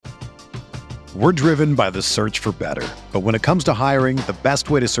We're driven by the search for better. But when it comes to hiring, the best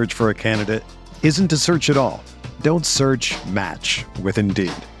way to search for a candidate isn't to search at all. Don't search, match with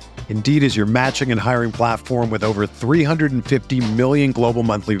Indeed. Indeed is your matching and hiring platform with over 350 million global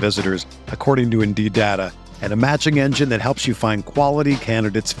monthly visitors, according to Indeed data, and a matching engine that helps you find quality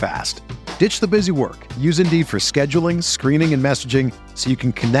candidates fast. Ditch the busy work. Use Indeed for scheduling, screening, and messaging so you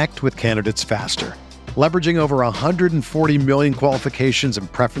can connect with candidates faster. Leveraging over 140 million qualifications and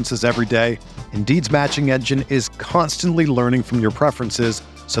preferences every day, Indeed's matching engine is constantly learning from your preferences,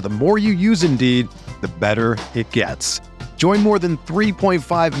 so the more you use Indeed, the better it gets. Join more than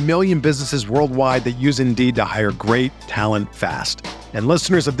 3.5 million businesses worldwide that use Indeed to hire great talent fast. And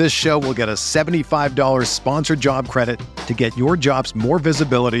listeners of this show will get a $75 sponsored job credit to get your jobs more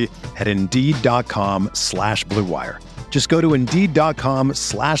visibility at Indeed.com/Blue Wire. Just go to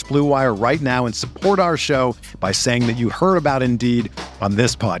Indeed.com/Blue Wire right now and support our show by saying that you heard about Indeed on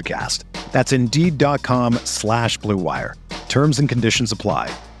this podcast. That's Indeed.com/Blue Wire. Terms and conditions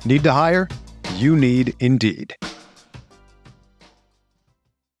apply. Need to hire? You need Indeed.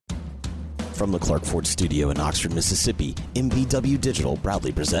 From the Clark Ford Studio in Oxford, Mississippi, MVW Digital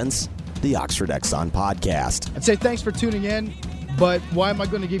proudly presents the Oxford Exxon Podcast. I'd say thanks for tuning in, but why am I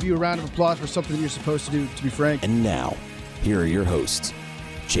going to give you a round of applause for something that you're supposed to do, to be frank? And now, here are your hosts,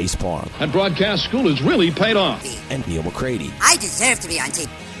 Chase Parham. And broadcast school has really paid off. And Neil McCready. I deserve to be on TV.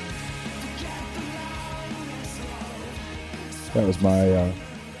 That was my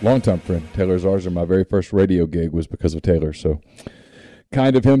longtime friend, Taylor Zarzer. My very first radio gig was because of Taylor, so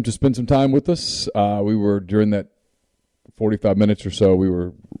kind of him to spend some time with us. We were, during that 45 minutes or so, we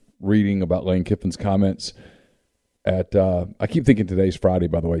were reading about Lane Kiffin's comments at, I keep thinking today's Friday,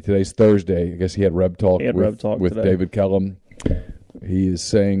 by the way. Today's Thursday. I guess he had Reb Talk with David Kellum. He is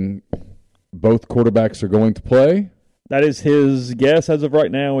saying both quarterbacks are going to play. That is his guess as of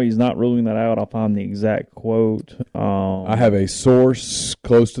right now. He's not ruling that out. I'll find the exact quote. I have a source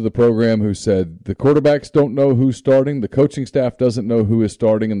close to the program who said the quarterbacks don't know who's starting, the coaching staff doesn't know who is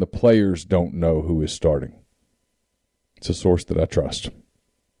starting, and the players don't know who is starting. It's a source that I trust.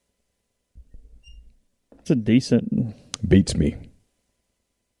 It's a decent. Beats me.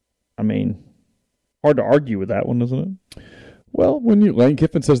 I mean, hard to argue with that one, isn't it? Well, when Lane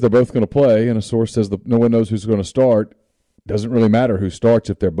Kiffin says they're both going to play, and a source says no one knows who's going to start, doesn't really matter who starts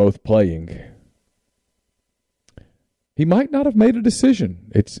if they're both playing. He might not have made a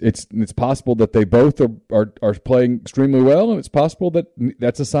decision. It's possible that they both are playing extremely well, and it's possible that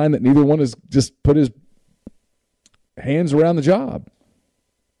that's a sign that neither one has just put his hands around the job.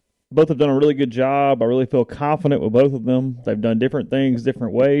 Both have done a really good job. I really feel confident with both of them. They've done different things,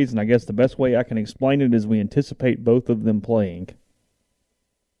 different ways, and I guess the best way I can explain it is we anticipate both of them playing.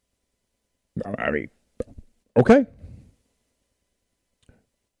 I mean, okay.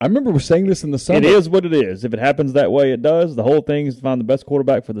 I remember saying this in the summer. It is what it is. If it happens that way, it does. The whole thing is to find the best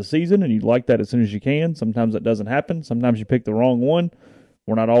quarterback for the season, and you like that as soon as you can. Sometimes that doesn't happen. Sometimes you pick the wrong one.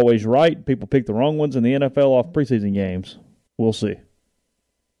 We're not always right. People pick the wrong ones in the NFL off preseason games. We'll see.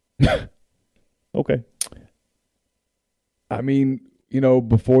 Okay. I mean,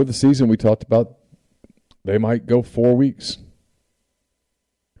 before the season, we talked about they might go 4 weeks.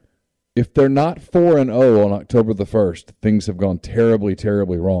 If they're not 4-0 on October the 1st, things have gone terribly,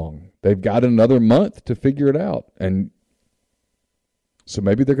 terribly wrong. They've got another month to figure it out. And so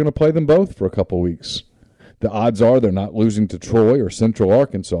maybe they're going to play them both for a couple of weeks. The odds are they're not losing to Troy or Central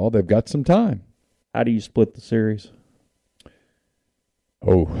Arkansas. They've got some time. How do you split the series?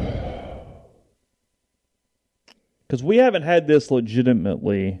 Oh. Because we haven't had this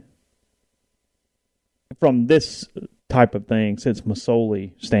legitimately from this type of thing since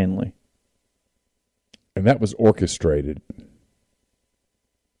Masoli Stanley. And that was orchestrated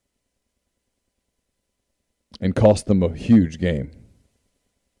and cost them a huge game.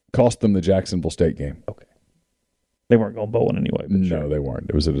 Cost them the Jacksonville State game. Okay. They weren't going bowling anyway. No, sure. They weren't.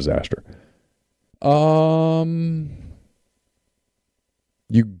 It was a disaster. You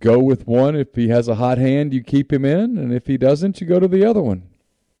go with one. If he has a hot hand, you keep him in. And if he doesn't, you go to the other one.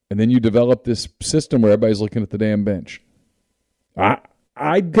 And then you develop this system where everybody's looking at the damn bench.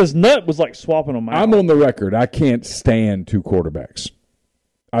 Because Nutt was like swapping them out. I'm on the record. I can't stand two quarterbacks.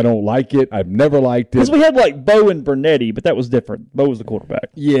 I don't like it. I've never liked it. Because we had like Bo and Bernetti, but that was different. Bo was the quarterback.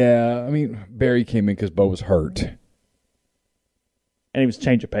 Yeah, I mean, Barry came in because Bo was hurt. And he was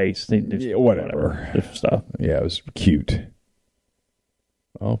change of pace. Yeah, whatever. Different stuff. Yeah, it was cute.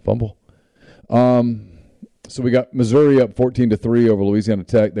 Oh, fumble. So we got Missouri up 14-3 over Louisiana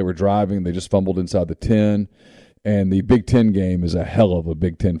Tech. They were driving. They just fumbled inside the 10. And the Big Ten game is a hell of a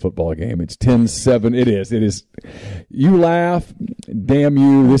Big Ten football game. It's 10-7. It is. You laugh, damn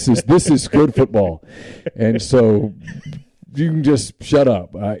you. This is good football. And so you can just shut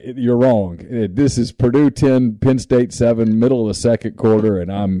up. You're wrong. This is Purdue 10, Penn State 7, middle of the second quarter,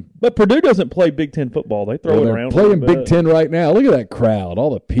 and But Purdue doesn't play Big Ten football. They throw it around. They're playing Big Ten right now. Look at that crowd. All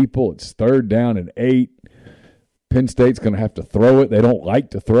the people. It's 3rd down and 8. Penn State's going to have to throw it. They don't like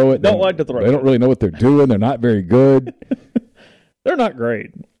to throw it. They don't really know what they're doing. They're not very good. They're not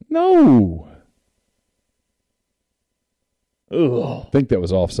great. No. Ugh. I think that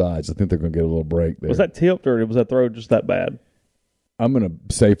was offsides. I think they're going to get a little break there. Was that tipped or was that throw just that bad? I'm going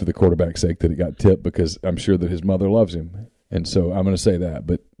to say for the quarterback's sake that it got tipped because I'm sure that his mother loves him. And so I'm going to say that.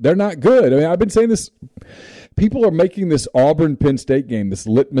 But they're not good. I mean, I've been saying this. People are making this Auburn-Penn State game, this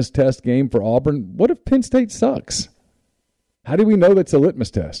litmus test game for Auburn. What if Penn State sucks? How do we know that's a litmus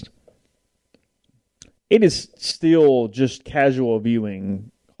test? It is still just casual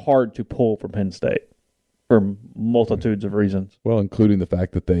viewing hard to pull for Penn State for multitudes of reasons. Well, including the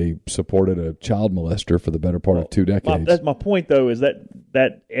fact that they supported a child molester for the better part of 2 decades. That's my point, though, is that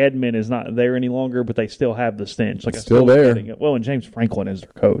admin is not there any longer, but they still have the stench. Like, it's still there. Well, and James Franklin is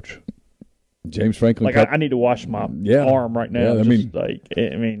their coach. James Franklin. I need to wash my arm right now.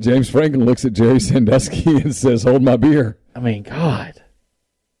 Yeah, James Franklin looks at Jerry Sandusky and says, "Hold my beer." I mean, God,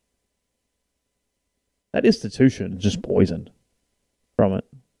 that institution is just poisoned from it.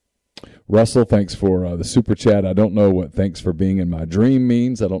 Russell, thanks for the super chat. I don't know what "thanks for being in my dream"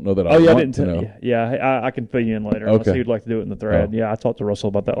 means. I don't know that I want to know. Yeah, I can fill you in later. Okay. Unless you'd like to do it in the thread. Oh. Yeah, I talked to Russell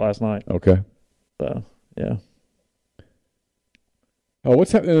about that last night. Okay. So, yeah. Oh,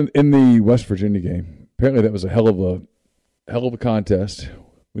 what's happening in the West Virginia game? Apparently, that was a hell of a contest.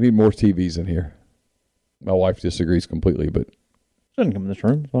 We need more TVs in here. My wife disagrees completely, but She doesn't come in this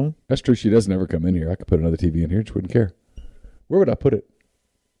room. It's fine. that's true. She doesn't ever come in here. I could put another TV in here. She wouldn't care. Where would I put it?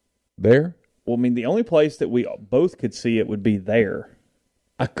 There? Well, I mean, the only place that we both could see it would be there.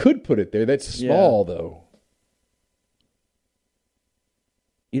 I could put it there. That's small, though.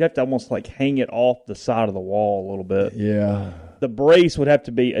 You'd have to almost like hang it off the side of the wall a little bit. Yeah. The brace would have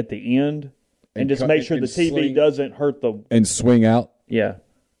to be at the end and just make sure the TV doesn't hurt the... And swing out. Yeah.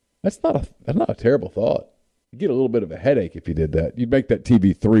 That's not a terrible thought. You get a little bit of a headache if you did that. You'd make that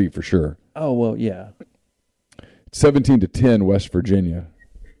TV 3 for sure. Oh, well, yeah. 17-10 West Virginia.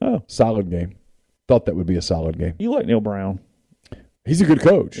 Oh. Solid game. Thought that would be a solid game. You like Neil Brown. He's a good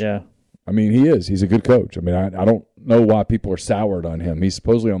coach. Yeah. I mean, he is. He's a good coach. I mean, I don't know why people are soured on him. He's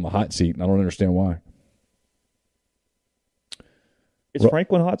supposedly on the hot seat, and I don't understand why. Is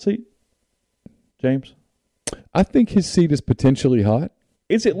Franklin hot seat, James? I think his seat is potentially hot.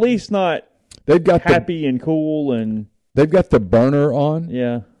 It's at least not They've got happy and cool and... They've got the burner on.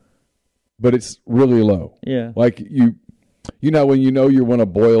 Yeah. But it's really low. Yeah. Like you know when you want to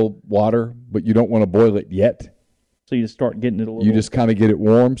boil water, but you don't want to boil it yet. So you just start getting it a little... You just kind of get it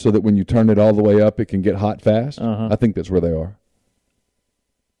warm so that when you turn it all the way up, it can get hot fast. Uh-huh. I think that's where they are.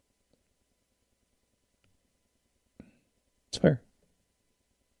 It's fair.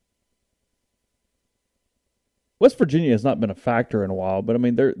 West Virginia has not been a factor in a while, but I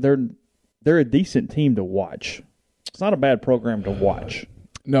mean they're a decent team to watch. It's not a bad program to watch.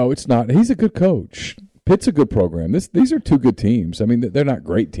 No, it's not. He's a good coach. Pitt's a good program. These are 2 good teams. I mean, they're not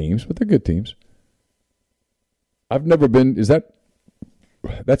great teams, but they're good teams. I've never been.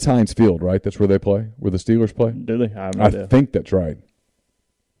 That's Heinz Field, right? That's where they play, where the Steelers play. Do they? I have no idea. I think that's right.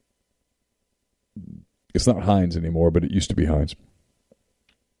 It's not Heinz anymore, but it used to be Heinz.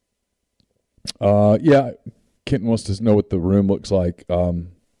 Yeah. Kenton wants to know what the room looks like. I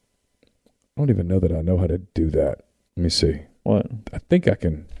don't even know that I know how to do that. Let me see. What? I think I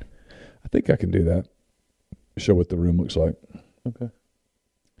can do that. Show what the room looks like. Okay.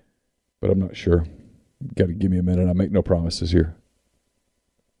 But I'm not sure. Got to give me a minute. I make no promises here.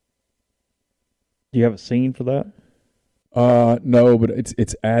 Do you have a scene for that? No, but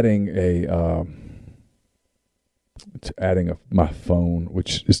it's adding my phone,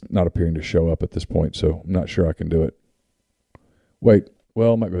 which is not appearing to show up at this point, so I'm not sure I can do it. Wait,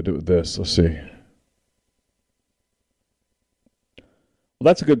 well, I might go do it with this. Let's see. Well,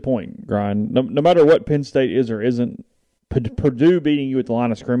 that's a good point, Grind. No matter what Penn State is or isn't, Purdue beating you at the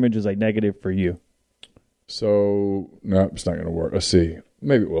line of scrimmage is a negative for you. So, no, it's not going to work. Let's see.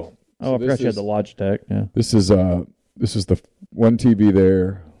 Maybe it will. Oh, I forgot you had the Logitech. Yeah. This is the one TV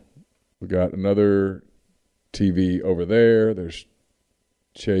there. We got another TV over there. There's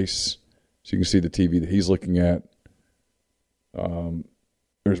Chase, so you can see the TV that he's looking at.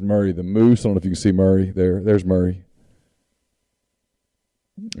 There's Murray the Moose. I don't know if you can see Murray there. There's Murray.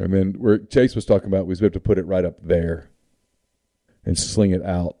 And then where Chase was talking about, we have to put it right up there and sling it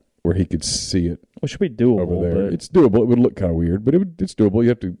out where he could see it. It should be doable. Over there. But it's doable. It would look kind of weird, but it's doable. You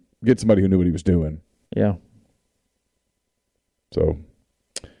have to get somebody who knew what he was doing. Yeah. So,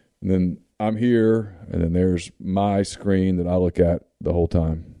 and then I'm here, and then there's my screen that I look at the whole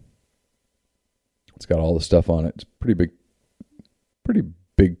time. It's got all the stuff on it. It's pretty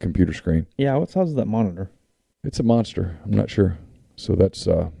big computer screen. Yeah, what size is that monitor? It's a monster. I'm not sure. So that's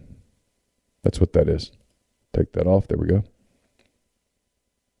what that is. Take that off. There we go.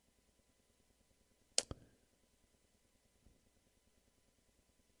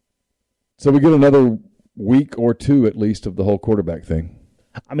 So we get another week or two at least of the whole quarterback thing.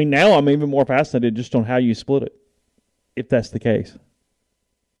 I mean, now I'm even more fascinated just on how you split it, if that's the case.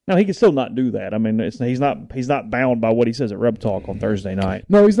 Now, he can still not do that. I mean, he's not bound by what he says at Reb Talk on Thursday night.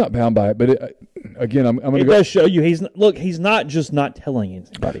 No, he's not bound by it. But again, I'm going to go. It does show you he's not just not telling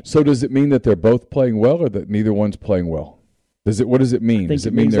anybody. So does it mean that they're both playing well, or that neither one's playing well? What does it mean? Does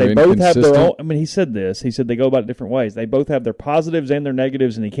it mean they're both have inconsistent? their own? I mean, he said this. He said they go about it different ways. They both have their positives and their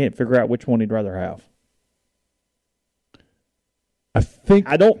negatives, and he can't figure out which one he'd rather have.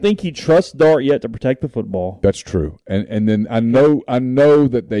 I don't think he trusts Dart yet to protect the football. That's true. And then I know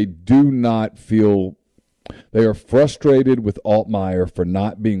that they do not feel they are frustrated with Altmaier for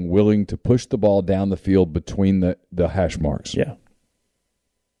not being willing to push the ball down the field between the hash marks. Yeah.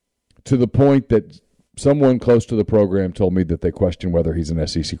 To the point that someone close to the program told me that they question whether he's an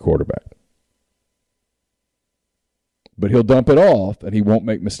SEC quarterback. But he'll dump it off and he won't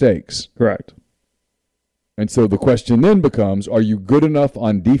make mistakes. Correct. And so the question then becomes, are you good enough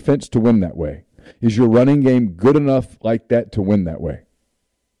on defense to win that way? Is your running game good enough like that to win that way?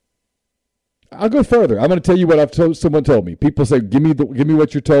 I'll go further. I'm going to tell you what someone told me. People say, give me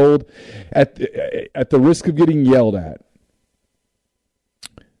what you're told at the risk of getting yelled at.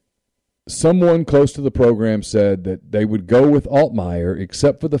 Someone close to the program said that they would go with Altmaier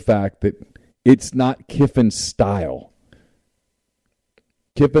except for the fact that it's not Kiffin's style.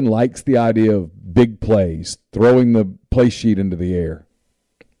 Kiffin likes the idea of big plays, throwing the play sheet into the air,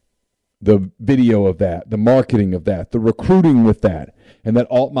 the video of that, the marketing of that, the recruiting with that, and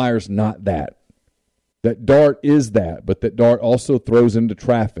that Altmaier's not that. That Dart is that, but that Dart also throws into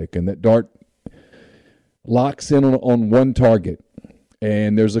traffic, and that Dart locks in on one target.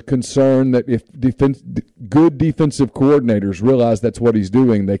 And there's a concern that if good defensive coordinators realize that's what he's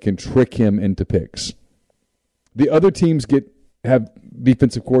doing, they can trick him into picks. The other teams have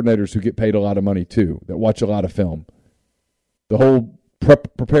defensive coordinators who get paid a lot of money too, that watch a lot of film. The whole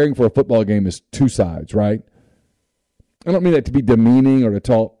preparing for a football game is two sides, right? I don't mean that to be demeaning or to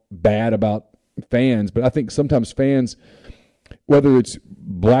talk bad about fans, but I think sometimes fans, whether it's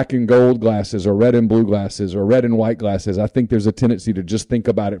black and gold glasses or red and blue glasses or red and white glasses, I think there's a tendency to just think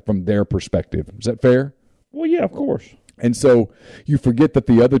about it from their perspective. Is that fair? Well, yeah, of course. And so you forget that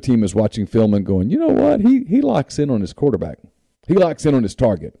the other team is watching film and going, you know what? He locks in on his quarterback. He locks in on his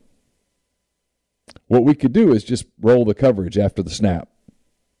target. What we could do is just roll the coverage after the snap.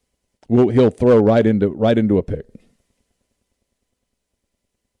 He'll throw right into a pick.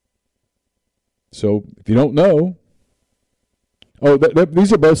 So if you don't know,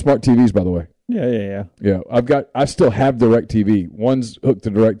 these are both smart TVs, by the way. Yeah. Yeah, I still have DirecTV. One's hooked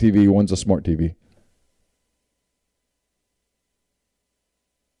to DirecTV. One's a smart TV.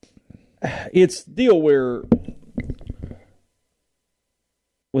 It's the deal where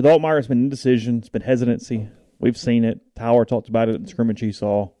with Altmaier, it's been indecision, it's been hesitancy. We've seen it. Tower talked about it in the scrimmage he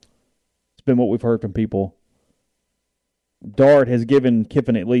saw. It's been what we've heard from people. Dart has given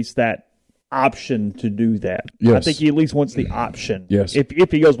Kiffin at least that option to do that. Yes. I think he at least wants the option. Yes.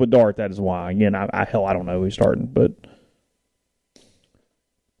 If he goes with Dart, that is why. Again, I don't know who's starting, but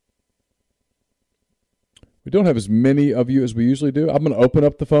we don't have as many of you as we usually do. I'm going to open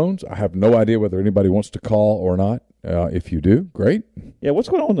up the phones. I have no idea whether anybody wants to call or not. If you do, great. yeah, what's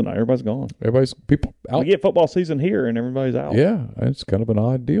going on tonight? Everybody's gone. People out. We get football season here, and everybody's out. Yeah, it's kind of an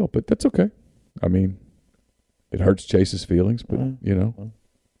odd deal, but that's okay. I mean, it hurts Chase's feelings, but, you know.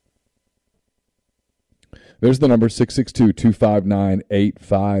 There's the number,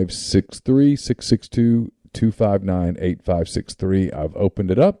 662-259-8563, 662-259-8563. I've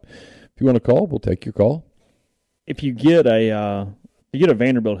opened it up. If you want to call, we'll take your call. If you get a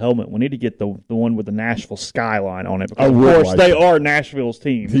Vanderbilt helmet, we need to get the one with the Nashville skyline on it. Because of course, they are Nashville's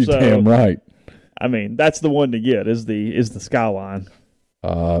team. You're so, damn right. I mean, that's the one to get is the skyline.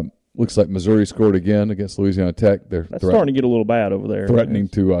 Looks like Missouri scored again against Louisiana Tech. That's starting to get a little bad over there. Threatening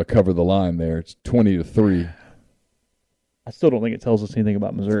to cover the line there. It's 20-3. I still don't think it tells us anything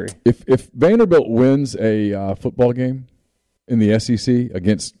about Missouri. If Vanderbilt wins a football game, in the SEC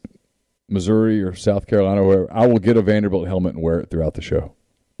against Missouri or South Carolina or wherever, I will get a Vanderbilt helmet and wear it throughout the show.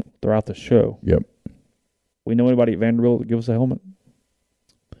 Throughout the show? Yep. We know anybody at Vanderbilt that give us a helmet?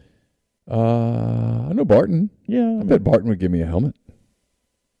 I know Barton. Yeah. I bet Barton would give me a helmet.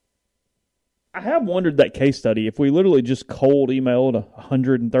 I have wondered that case study. If we literally just cold emailed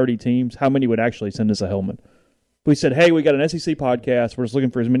 130 teams, how many would actually send us a helmet? If we said, hey, we got an SEC podcast, we're just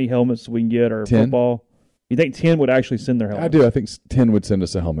looking for as many helmets as we can get, or 10. football. You think 10 would actually send their helmet? I do. I think 10 would send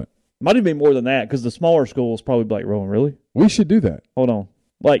us a helmet. Might even be more than that, because the smaller schools probably be like, Rowan, really? We should do that. Hold on.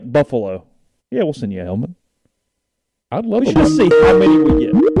 Like Buffalo. Yeah, we'll send you a helmet. I'd love We a should just see how many we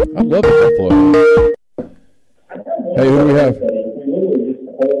get. I'd love a Buffalo. Hey, who do we have?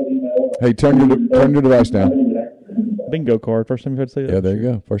 Hey, turn your device down. Bingo card. First time you've had to say that? Yeah, there you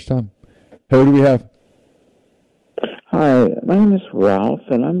go. First time. Hey, who do we have? Hi, my name is Ralph,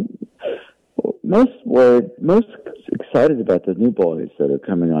 and I'm most excited about the new boys that are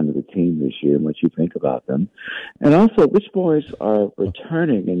coming onto the team this year and what you think about them. And also, which boys are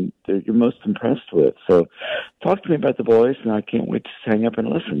returning and that you're most impressed with. So talk to me about the boys, and I can't wait to hang up and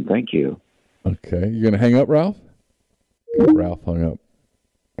listen. Thank you. Okay. You going to hang up, Ralph? Okay, Ralph hung up.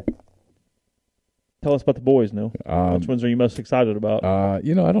 Tell us about the boys, Neil. Which ones are you most excited about? I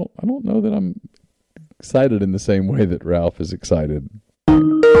don't know that I'm excited in the same way that Ralph is excited.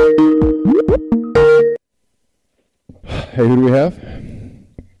 Hey, who do we have?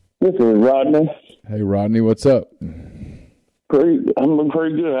 This is Rodney. Hey, Rodney, what's up? I'm pretty good.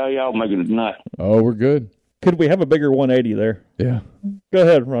 How y'all making it tonight? Oh, we're good. Could we have a bigger 180 there? Yeah. Go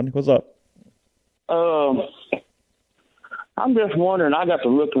ahead, Rodney. What's up? I'm just wondering, I got to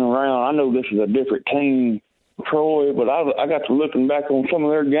looking around. I know this is a different team, Troy, but I got to looking back on some of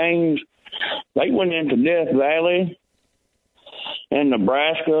their games. They went into Death Valley and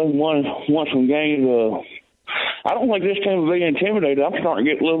Nebraska, won some games. I don't think this team will be intimidated. I'm starting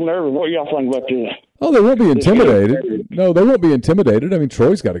to get a little nervous. What do y'all think about this? Oh, they won't be intimidated. No, they won't be intimidated. I mean,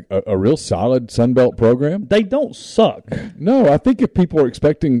 Troy's got a real solid Sun Belt program. They don't suck. No, I think if people are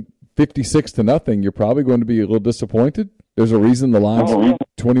expecting 56-0, you're probably going to be a little disappointed. There's a reason the line's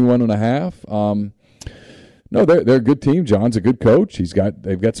 21.5. No, they're a good team. John's a good coach.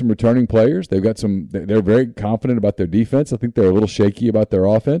 They've got some returning players. They're very confident about their defense. I think they're a little shaky about their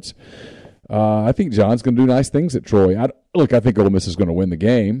offense. I think John's going to do nice things at Troy. I think Ole Miss is going to win the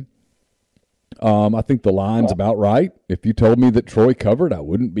game. I think the line's about right. If you told me that Troy covered, I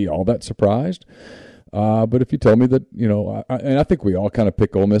wouldn't be all that surprised. But if you told me that, and I think we all kind of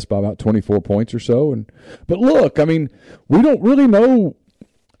pick Ole Miss by about 24 points or so. But look, I mean, we don't really know.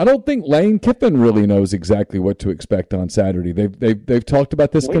 I don't think Lane Kiffin really knows exactly what to expect on Saturday. They've talked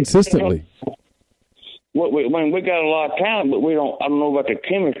about this consistently. We got a lot of talent, but I don't know about the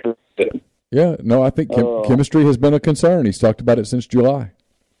chemistry. Yeah, no, I think chemistry has been a concern. He's talked about it since July.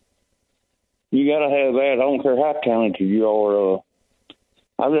 You got to have that. I don't care how talented you are.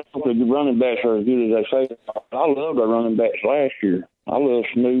 I just hope the running backs are as good as they say. I loved our running backs last year. I love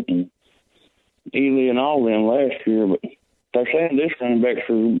Snoop and Ely and all them last year, but they're saying this running backs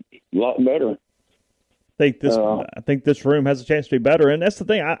are a lot better. I think this room has a chance to be better, and that's the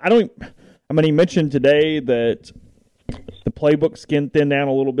thing. I mean, he mentioned today that the playbook's getting thinned down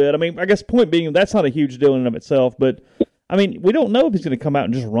a little bit. I mean, I guess point being that's not a huge deal in and of itself, but I mean, we don't know if he's going to come out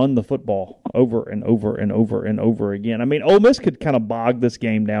and just run the football over and over and over and over again. I mean, Ole Miss could kind of bog this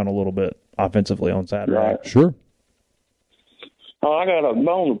game down a little bit offensively on Saturday. Right. Sure. Oh, I got a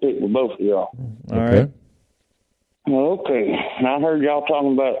bone to pick with both of y'all. All right. Okay. Now, I heard y'all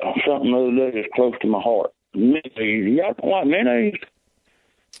talking about something the other day that's close to my heart. Mayonnaise. Y'all don't like mayonnaise?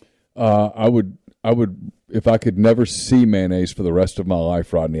 I would, if I could never see mayonnaise for the rest of my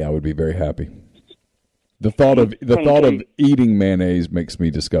life, Rodney, I would be very happy. The thought of eating mayonnaise makes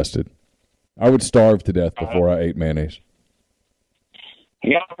me disgusted. I would starve to death before I ate mayonnaise.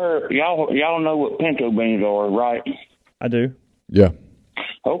 Y'all know what pinto beans are, right? I do. Yeah.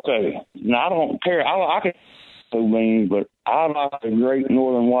 Okay. Now I don't care. I can pinto beans, but I like the Great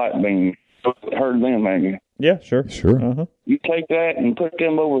Northern White beans. Heard them, haven't you? Yeah, sure. Sure. You take that and put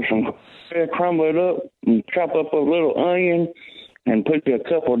them over some, crumble it up, and chop up a little onion, and put you a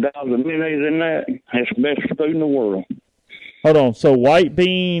couple of dollars of mayonnaise in that. It's the best food in the world. Hold on. So white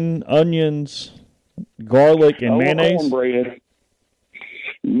bean, onions, garlic, and mayonnaise? Cornbread.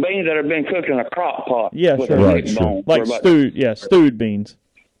 Beans that have been cooked in a crock pot. Yeah, sure. Right, sure. Like stewed beans.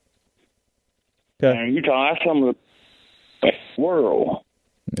 Okay. And you're talking, that's some of the world.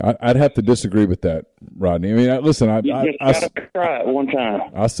 I'd have to disagree with that, Rodney. I mean, listen, You just got to try it one time.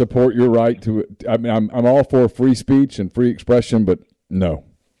 I support your right to. I mean, I'm all for free speech and free expression, but no.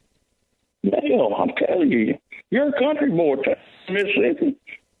 Hell, I'm telling you, You're a country boy, Mississippi.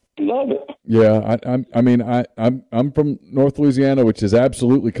 Love it. Yeah, I'm from North Louisiana, which is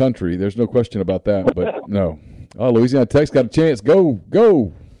absolutely country. There's no question about that. But no. Oh, Louisiana Tech's got a chance.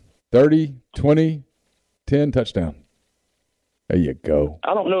 Go. 30, 20, 10, touchdown. There you go.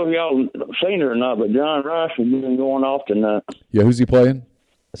 I don't know if y'all seen it or not, but John Rice has been going off tonight. Yeah, who's he playing?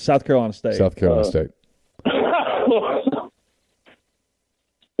 South Carolina State. South Carolina State.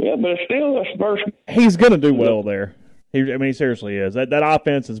 Yeah, but it's still a first. He's going to do well there. He seriously is. That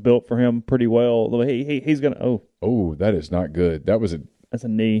offense is built for him pretty well. He's going to. Oh, that is not good. That's a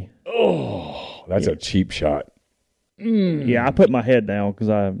knee. Oh, that's a cheap shot. Yeah, I put my head down because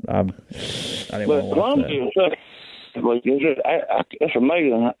I didn't want to watch that. It's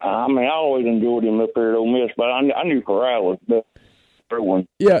amazing. I mean, I always enjoyed him up there at Ole Miss, but I knew Corral was the better one.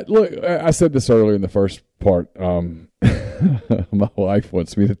 Yeah, look, I said this earlier in the first part. My wife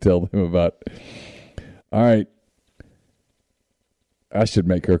wants me to tell them about. All right, I should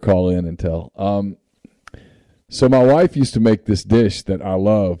make her call in and tell. So my wife used to make this dish that I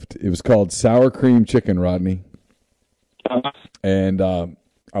loved. It was called sour cream chicken, Rodney. And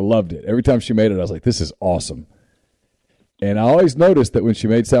I loved it. Every time she made it, I was like, this is awesome. And I always noticed that when she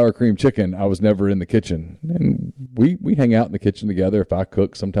made sour cream chicken, I was never in the kitchen. And we hang out in the kitchen together. If I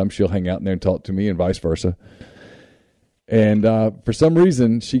cook, sometimes she'll hang out in there and talk to me and vice versa. And for some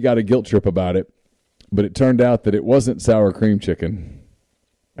reason, she got a guilt trip about it. But it turned out that it wasn't sour cream chicken.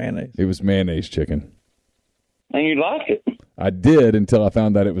 Mayonnaise. It was mayonnaise chicken. And you liked it? I did until I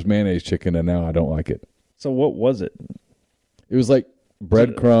found out it was mayonnaise chicken, and now I don't like it. So what was it? It was like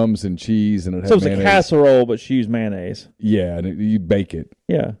breadcrumbs and cheese, and it had so it was mayonnaise. A casserole, but she used mayonnaise. Yeah, and you bake it.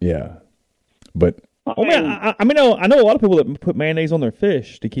 Yeah. But I know a lot of people that put mayonnaise on their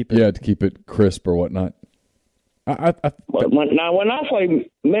fish to keep it. Yeah, to keep it crisp or whatnot. When I say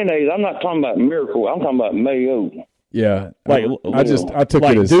mayonnaise, I'm not talking about Miracle. I'm talking about mayo. Yeah, I took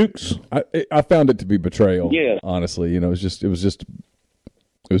like it as Duke's. I found it to be betrayal. Yeah, honestly, it was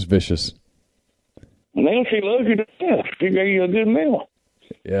vicious. Now she loves you to death. She gave you a good meal.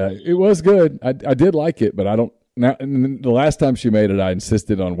 Yeah, it was good. I did like it, but I don't. Now, the last time she made it, I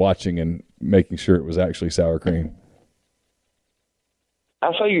insisted on watching and making sure it was actually sour cream.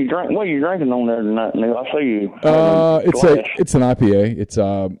 I say you drink. What are you drinking on there tonight, Neil? I see you. It's an IPA. It's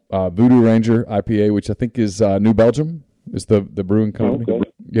Voodoo Ranger IPA, which I think is New Belgium. Is the brewing company? Okay.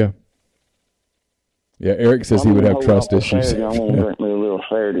 Yeah. Yeah. Eric says he would have trust issues. I'm gonna drink me a little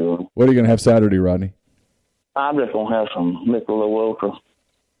Saturday one. What are you gonna have Saturday, Rodney? I'm just gonna have some Michelob Ultra.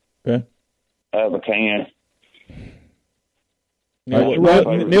 Okay. Out of a can.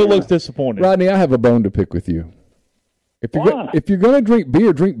 Neil looks disappointed. Rodney, I have a bone to pick with you. If you're going to drink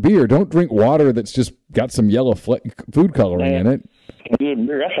beer, drink beer. Don't drink water that's just got some yellow food coloring in it. Good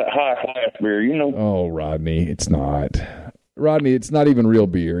beer. That's a high-class beer, you know. Oh, Rodney, it's not. Rodney, it's not even real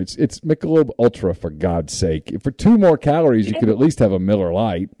beer. It's Michelob Ultra, for God's sake. For 2 more calories, you could at least have a Miller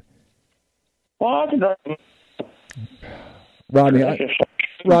Lite. Well, I could drink.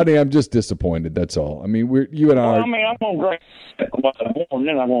 Rodney, I'm just disappointed. That's all. I mean, you and I. I'm going to drink it, and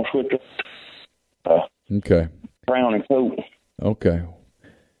then I'm going to switch up. Okay. Crown and Coke. Okay.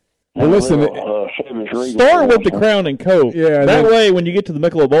 Well, listen. Start with the Crown and Coke. Yeah. That way, when you get to the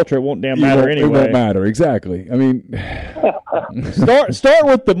Michelob Ultra, it won't matter anyway. It won't matter. Exactly. I mean, start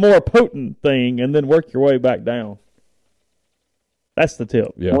with the more potent thing, and then work your way back down. That's the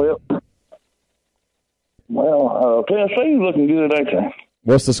tip. Yeah. Well, Tennessee's looking good, ain't they?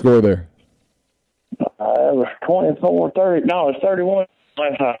 What's the score there? It was 24-30. No, it's 31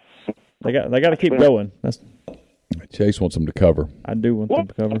 last night. They got to keep going. Chase wants them to cover. I do want them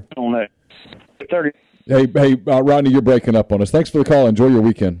to cover. On that. 30. Hey, Rodney, you're breaking up on us. Thanks for the call. Enjoy your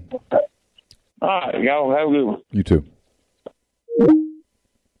weekend. All right, y'all have a good one. You too.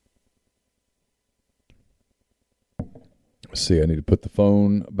 Let's see, I need to put the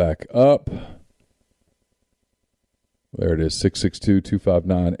phone back up. There it is,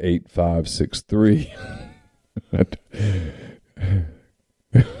 662-259-8563.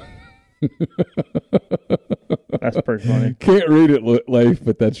 That's pretty funny. Can't read it, Leif,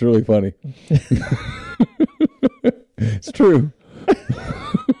 but that's really funny. It's true.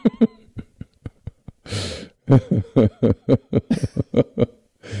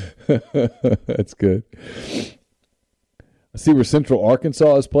 That's good. I see where Central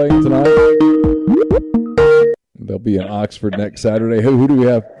Arkansas is playing tonight. They'll be in Oxford next Saturday. Who do we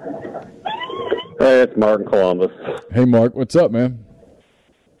have? Hey, it's Mark in Columbus. Hey, Mark. What's up, man?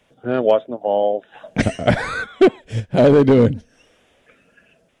 Watching the Vols. How are they doing?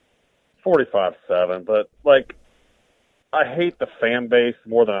 45-7, but, I hate the fan base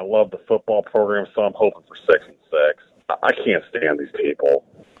more than I love the football program, so I'm hoping for 6-6. I can't stand these people.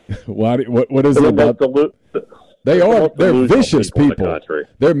 What is it about? They're vicious people.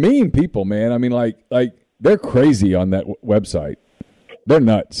 They're mean people, man. I mean, like they're crazy on that website. They're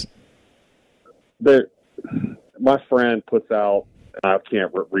nuts. My friend puts out, I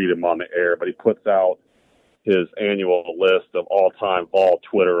can't read him on the air, but he puts out his annual list of all-time Vol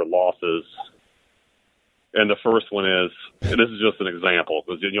Twitter losses. And the first one is, and this is just an example,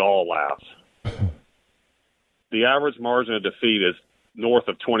 because you all laugh. The average margin of defeat is north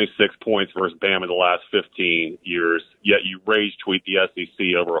of 26 points versus Bama the last 15 years, yet you rage tweet the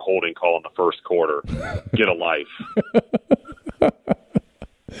SEC over a holding call in the first quarter. Get a life.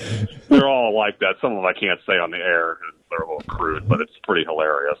 They're all like that. Some of them I can't say on the air. They're a little crude, but it's pretty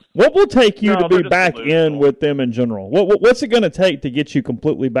hilarious. What will take you to be back in with them in general? What's it going to take to get you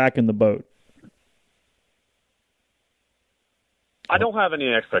completely back in the boat? I don't have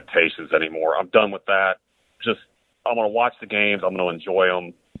any expectations anymore. I'm done with that. I'm going to watch the games. I'm going to enjoy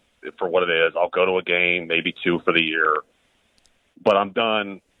them for what it is. I'll go to a game, maybe 2 for the year. But I'm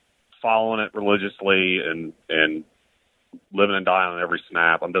done following it religiously and living and dying on every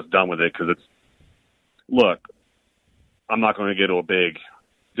snap. I'm just done with it because look, I'm not going to get to a big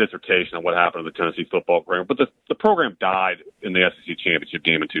dissertation on what happened to the Tennessee football program, but the program died in the SEC championship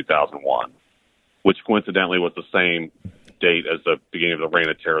game in 2001, which coincidentally was the same date as the beginning of the reign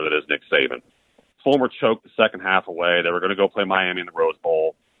of terror that is Nick Saban. Fulmer choked the second half away. They were going to go play Miami in the Rose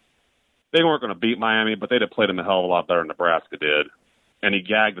Bowl. They weren't going to beat Miami, but they'd have played them a hell of a lot better than Nebraska did. And he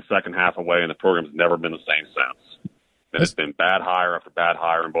gagged the second half away, and the program's never been the same since. And it's been bad hire after bad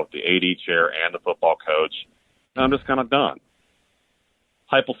hire in both the AD chair and the football coach. And I'm just kind of done.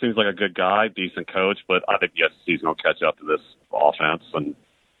 Heupel seems like a good guy, decent coach, but I think the SEC's going to catch up to this offense. And,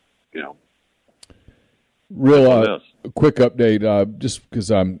 real quick update, just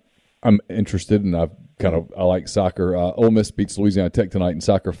because I'm interested, and I like soccer. Ole Miss beats Louisiana Tech tonight in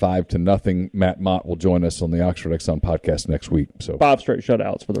soccer 5-0. Matt Mott will join us on the Oxford Exxon podcast next week. So 5 straight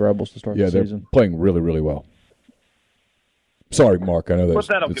shutouts for the Rebels to start the season. They're playing really, really well. Sorry, Mark. I know that. But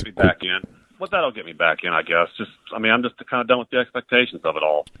that'll get me back in. That'll get me back in, I guess. I'm just kind of done with the expectations of it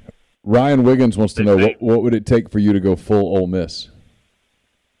all. Ryan Wiggins wants to know what would it take for you to go full Ole Miss?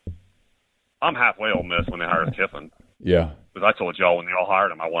 I'm halfway Ole Miss when they hired Kiffin. Yeah. Because I told y'all when they all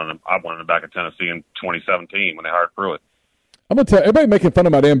hired him, I wanted him back in Tennessee in 2017 when they hired Pruitt. I'm going to tell everybody making fun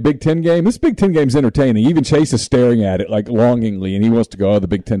of my damn Big Ten game. This Big Ten game's entertaining. Even Chase is staring at it like longingly, and he wants to go, the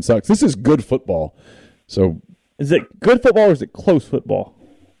Big Ten sucks. This is good football. So, is it good football or is it close football?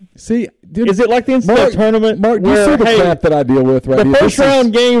 See, dude, is it like the NCAA tournament? Mark, you see the crap that I deal with right here. The first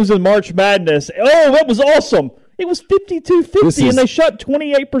round games in March Madness. Oh, that was awesome. It was 52-50, and they shot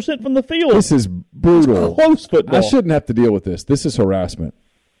 28% from the field. This is brutal. It's close football. I shouldn't have to deal with this. This is harassment.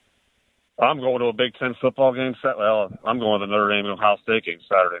 I'm going to a Big Ten football game. Well, I'm going to the Notre Dame and Ohio State game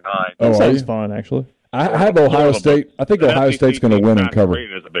Saturday night. That sounds fun, actually. I have Ohio State. I think Ohio State's going to win and cover.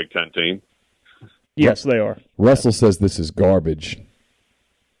 As a Big Ten team. Yes, they are. Russell says this is garbage.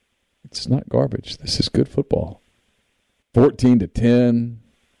 It's not garbage. This is good football. 14-10,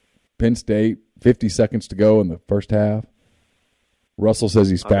 Penn State, 50 seconds to go in the first half. Russell says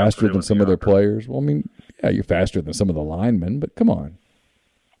he's faster than some of their players. Well, I mean, yeah, you're faster than some of the linemen, but come on.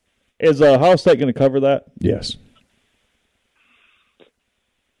 Is Ohio State going to cover that? Yes.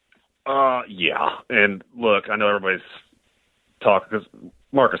 Yeah. And look, I know everybody's talking because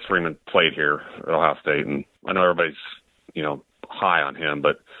Marcus Freeman played here at Ohio State, and I know everybody's, high on him,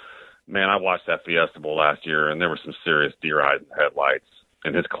 but man, I watched that Fiesta Bowl last year, and there were some serious deer eyes and headlights,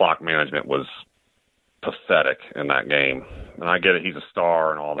 and his clock management was pathetic in that game. And I get it; he's a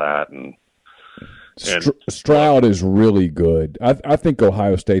star and all that. And Stroud is really good. I think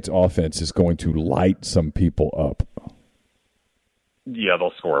Ohio State's offense is going to light some people up. Yeah,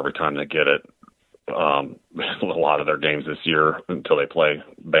 they'll score every time they get it. A lot of their games this year until they play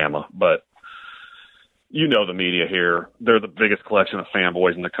Bama, but. The media here, they're the biggest collection of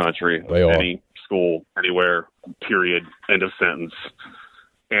fanboys in the country. They are. Any school, anywhere, period, end of sentence.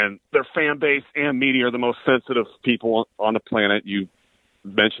 And their fan base and media are the most sensitive people on the planet. You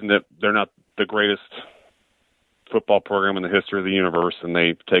mentioned that they're not the greatest football program in the history of the universe, and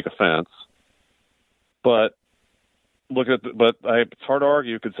they take offense. But it's hard to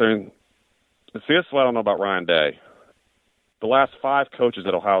argue considering – see, that's what I don't know about Ryan Day. The last 5 coaches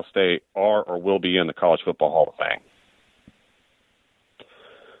at Ohio State are or will be in the College Football Hall of Fame.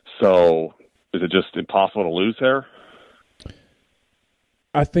 So is it just impossible to lose there?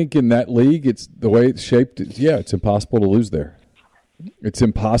 I think in that league, it's the way it's shaped. It's impossible to lose there. It's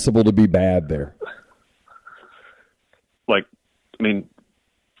impossible to be bad there. Like, I mean,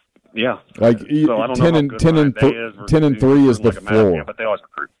 yeah. Like so I don't 10 know and how 10 good and Ryan Day is versus 10 and 3 is the like a Madden floor. fan, but they always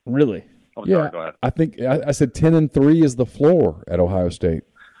recruit. Really? Oh, Yeah, sorry, go ahead. I think I said 10 and 3 is the floor at Ohio State.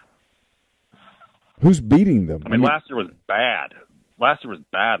 Who's beating them? I mean, last year was bad. Last year was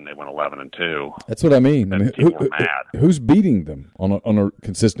bad, and they went 11-2. That's what I mean. And people were mad. Who's beating them on a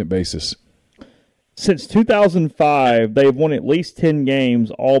consistent basis? Since 2005, they've won at least 10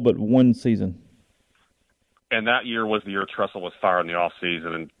 games, all but one season. And that year was the year Tressel was fired in the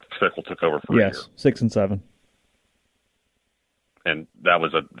offseason, and Fickle took over for a year. Yes, 6 and 7. And that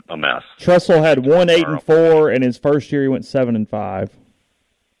was a mess. Tressel had won 8 and 4, and his first year he went 7 and 5.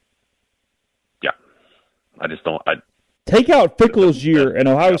 Yeah, I just don't. Take out Fickle's year, and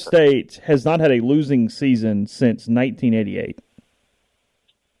Ohio State has not had a losing season since 1988.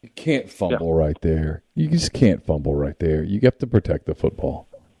 You can't fumble right there. You just can't fumble right there. You have to protect the football.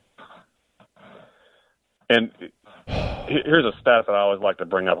 And here's a stat that I always like to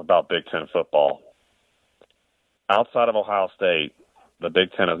bring up about Big Ten football. Outside of Ohio State, the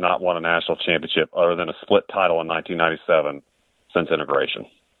Big Ten has not won a national championship other than a split title in 1997 since integration.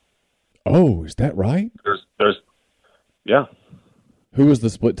 Oh, is that right? Yeah. Who was the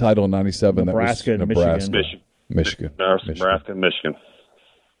split title in 97? Nebraska and Michigan. Nebraska and Michigan.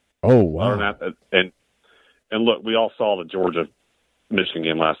 Oh, wow. And look, we all saw the Georgia-Michigan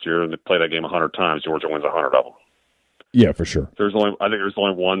game last year, and they played that game 100 times. Georgia wins 100 of them. Yeah, for sure. I think there's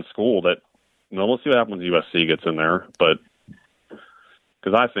only one school that. No, let's see what happens when USC gets in there, but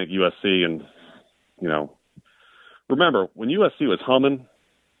because I think USC and remember when USC was humming,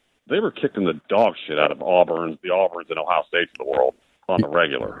 they were kicking the dog shit out of the Auburns and Ohio States of the world on the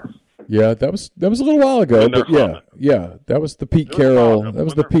regular. Yeah, that was a little while ago, but yeah, that was the Pete Carroll. That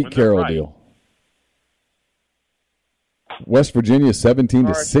was the Pete Carroll deal. West Virginia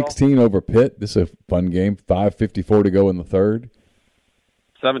 17-16 over Pitt. This is a fun game. 5:54 to go in the third.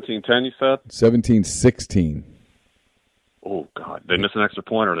 17-10, you said? 17-16. Oh God, they miss an extra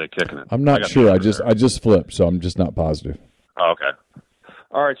point, or are they kicking it? I'm not sure. I just flipped, so I'm just not positive. Oh, okay.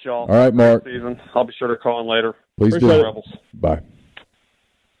 All right, y'all. All right, Mark. Season. I'll be sure to call in later. Please do. Rebels. Bye.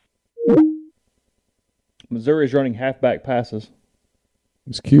 Missouri is running halfback passes.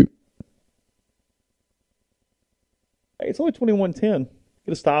 It's cute. Hey, it's only 21-10.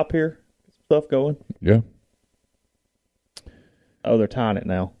 Get a stop here. Get some stuff going. Yeah. Oh, they're tying it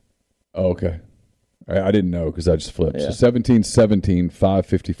now. Oh, okay. I didn't know because I just flipped. Yeah. So 17-17,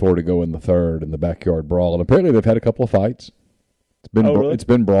 5:54 to go in the third in the backyard brawl. And apparently they've had a couple of fights. Really? It's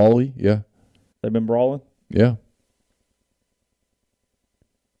been brawly, yeah. They've been brawling? Yeah.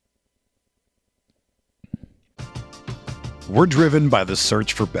 We're driven by the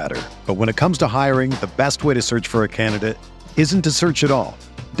search for better. But when it comes to hiring, the best way to search for a candidate isn't to search at all.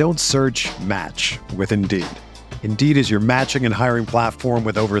 Don't search, match with Indeed. Indeed is your matching and hiring platform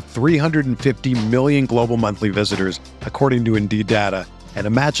with over 350 million global monthly visitors, according to Indeed data, and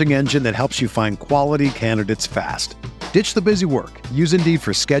a matching engine that helps you find quality candidates fast. Ditch the busy work. Use Indeed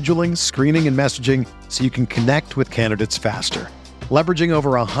for scheduling, screening, and messaging so you can connect with candidates faster. Leveraging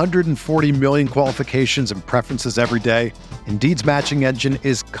over 140 million qualifications and preferences every day, Indeed's matching engine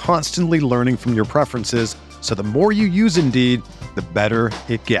is constantly learning from your preferences, so the more you use Indeed, the better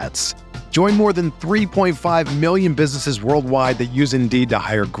it gets. Join more than 3.5 million businesses worldwide that use Indeed to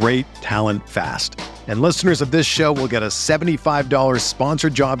hire great talent fast. And listeners of this show will get a $75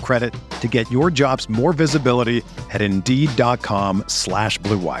 sponsored job credit to get your jobs more visibility at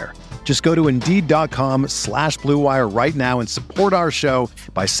Indeed.com/Blue Wire. Just go to Indeed.com/Blue Wire right now and support our show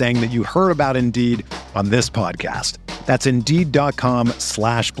by saying that you heard about Indeed on this podcast. That's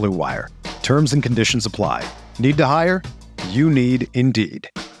Indeed.com/Blue Wire. Terms and conditions apply. Need to hire? You need Indeed.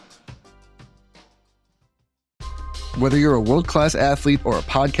 Whether you're a world-class athlete or a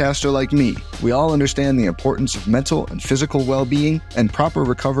podcaster like me, we all understand the importance of mental and physical well-being and proper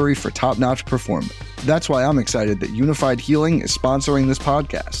recovery for top-notch performance. That's why I'm excited that Unified Healing is sponsoring this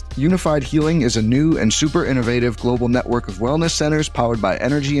podcast. Unified Healing is a new and super innovative global network of wellness centers powered by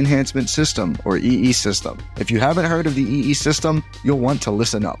Energy Enhancement System, or EE System. If you haven't heard of the EE System, you'll want to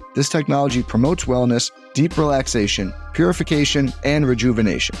listen up. This technology promotes wellness, deep relaxation, purification, and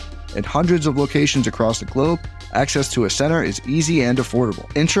rejuvenation. In hundreds of locations across the globe, access to a center is easy and affordable.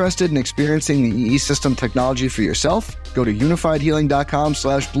 Interested in experiencing the EE System technology for yourself? Go to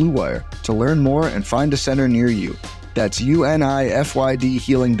unifiedhealing.com/Blue Wire to learn more and find a center near you. That's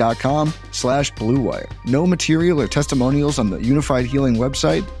unifydhealing.com/Blue Wire. No material or testimonials on the Unified Healing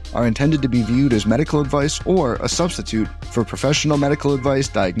website are intended to be viewed as medical advice or a substitute for professional medical advice,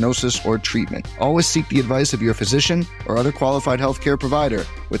 diagnosis, or treatment. Always seek the advice of your physician or other qualified healthcare provider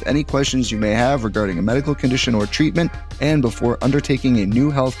with any questions you may have regarding a medical condition or treatment and before undertaking a new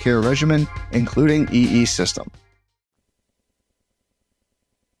healthcare regimen, including EE system.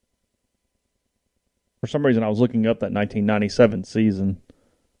 For some reason, I was looking up that 1997 season.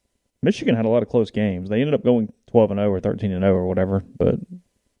 Michigan had a lot of close games. They ended up going 12-0 or 13-0 or whatever, but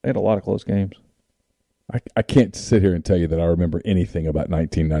they had a lot of close games. I can't sit here and tell you that I remember anything about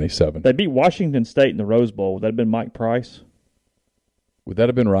 1997. They beat Washington State in the Rose Bowl. Would that have been Mike Price? Would that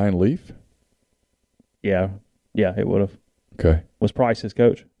have been Ryan Leaf? Yeah, it would have. Okay. Was Price his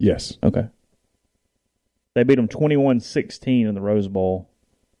coach? Yes. Okay. They beat them 21-16 in the Rose Bowl.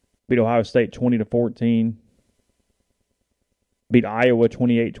 Beat Ohio State 20-14. Beat Iowa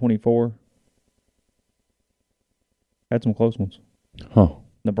 28-24. Had some close ones. Huh.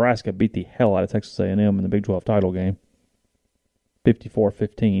 Nebraska beat the hell out of Texas A&M in the Big 12 title game.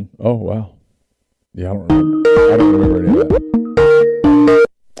 54-15. Oh, wow. Yeah, I don't remember any of that.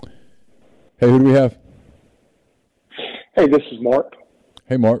 Hey, who do we have? Hey, this is Mark.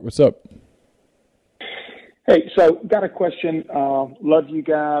 Hey, Mark, what's up? Hey, so got a question. Love you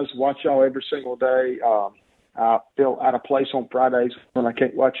guys. Watch y'all every single day. I feel out of place on Fridays when I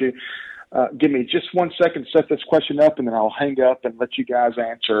can't watch you. Give me just 1 second to set this question up, and then I'll hang up and let you guys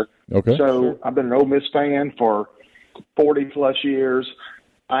answer. Okay. So sure. I've been an Ole Miss fan for 40-plus years.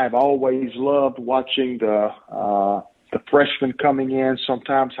 I have always loved watching the freshmen coming in,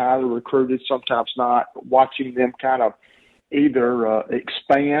 sometimes highly recruited, sometimes not, watching them kind of either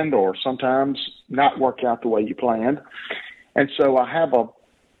expand or sometimes not work out the way you planned. And so I have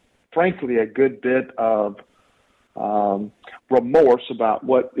frankly a good bit of remorse about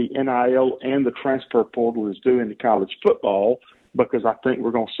what the NIL and the transfer portal is doing to college football, because I think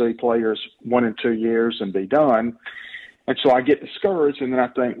we're going to see players 1 and 2 years and be done. And so I get discouraged, and then I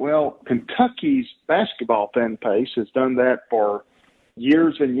think, well, Kentucky's basketball fan base has done that for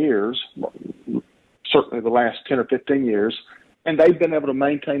years and years, certainly the last 10 or 15 years, and they've been able to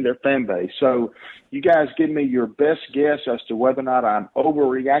maintain their fan base. So you guys give me your best guess as to whether or not I'm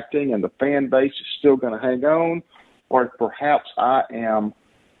overreacting and the fan base is still going to hang on, or if perhaps I am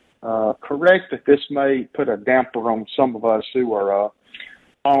correct that this may put a damper on some of us who are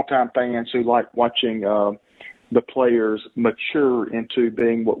long-time fans who like watching the players mature into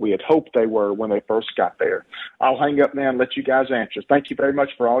being what we had hoped they were when they first got there. I'll hang up now and let you guys answer. Thank you very much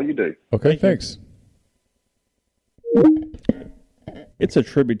for all you do. Okay, thanks. It's a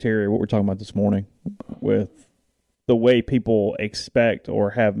tributary of what we're talking about this morning with the way people expect or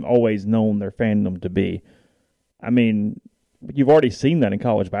have always known their fandom to be. I mean, you've already seen that in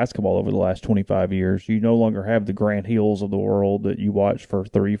college basketball over the last 25 years. You no longer have the Grant Hills of the world that you watch for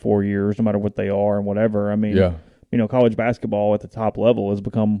 3-4 years, no matter what they are and whatever. I mean, you know, college basketball at the top level has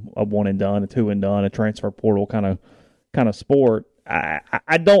become a one and done, a two and done, a transfer portal kind of sport.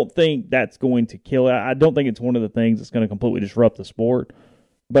 I don't think that's going to kill it. I don't think it's one of the things that's going to completely disrupt the sport.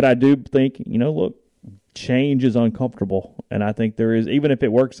 But I do think, you know, look, change is uncomfortable. And I think there is, even if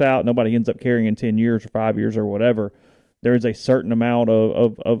it works out, nobody ends up carrying in 10 years or 5 years or whatever, there is a certain amount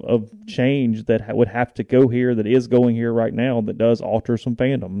of change that would have to go here, that is going here right now, that does alter some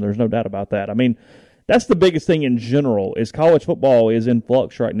fandom. There's no doubt about that. I mean, that's the biggest thing in general, is college football is in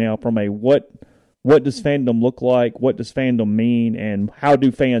flux right now from a what does fandom look like, what does fandom mean, and how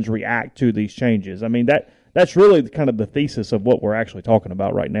do fans react to these changes. I mean, that's really kind of the thesis of what we're actually talking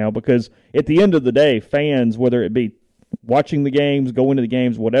about right now, because at the end of the day, fans, whether it be watching the games, going to the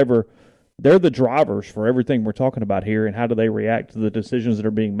games, whatever, they're the drivers for everything we're talking about here, and how do they react to the decisions that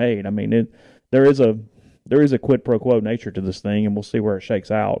are being made. I mean, there is a quid pro quo nature to this thing, and we'll see where it shakes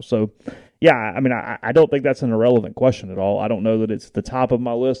out. So, yeah, I mean, I don't think that's an irrelevant question at all. I don't know that it's the top of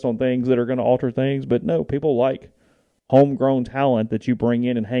my list on things that are going to alter things, but no, people like homegrown talent that you bring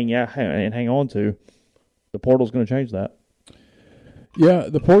in and hang on to. The portal's going to change that. Yeah,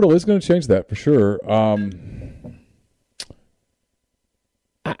 the portal is going to change that for sure.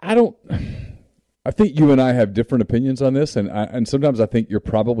 I think you and I have different opinions on this, and sometimes I think you're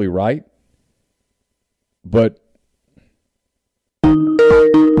probably right. But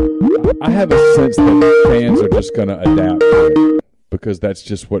I have a sense that fans are just going to adapt to it, because that's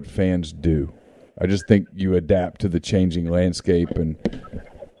just what fans do. I just think you adapt to the changing landscape, and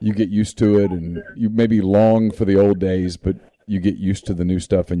you get used to it, and you maybe long for the old days, but you get used to the new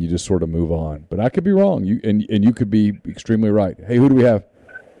stuff, and you just sort of move on. But I could be wrong, and you could be extremely right. Hey, who do we have?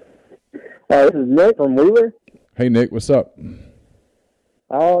 This is Nick from Wheeler. Hey, Nick, what's up?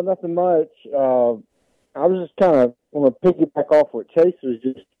 Oh, nothing much. I was just kind of want to piggyback off what Chase was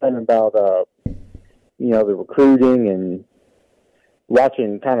just saying about, the recruiting and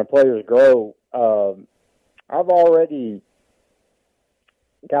watching kind of players grow. I've already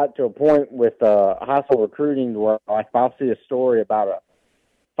got to a point with high school recruiting where if I'll see a story about a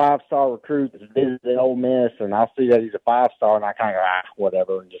 5-star recruit that's visited Ole Miss, and I'll see that he's a 5-star, and I kind of go,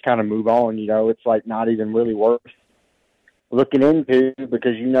 whatever, and just kind of move on. It's like not even really worth looking into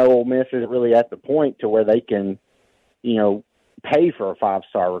because Ole Miss isn't really at the point to where they can, pay for a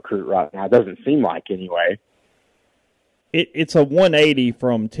 5-star recruit right now. It doesn't seem like anyway. It's a 180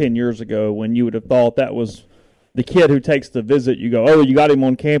 from 10 years ago when you would have thought that was the kid who takes the visit. You go, oh, you got him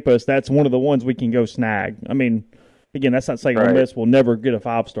on campus. That's one of the ones we can go snag. I mean, again, that's not saying Ole Miss will never get a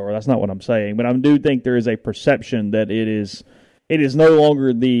 5-star. That's not what I'm saying. But I do think there is a perception that it is no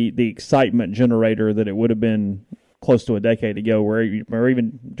longer the excitement generator that it would have been close to a decade ago, or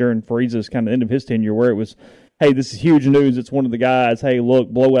even during Frieza's kind of end of his tenure, where it was, hey, this is huge news. It's one of the guys. Hey, look,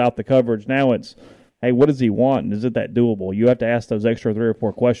 blow out the coverage. Now it's, hey, what does he want, and is it that doable? You have to ask those extra 3 or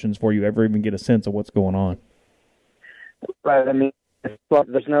 4 questions before you ever even get a sense of what's going on. Right. I mean,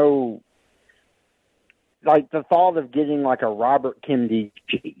 there's no, like, the thought of getting, like, a Robert Kennedy,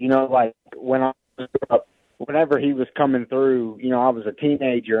 like, when I was up, whenever he was coming through, I was a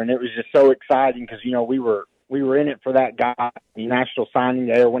teenager, and it was just so exciting because, we were in it for that guy, the national signing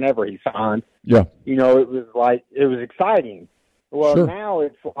day or whenever he signed. Yeah. It was exciting. Well, sure. Now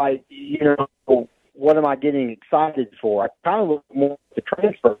it's like, what am I getting excited for? I kind of look more at the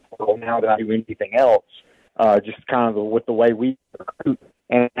transfer portal now than I do anything else, just kind of with the way we recruit.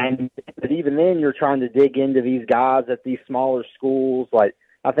 But even then, you're trying to dig into these guys at these smaller schools. Like,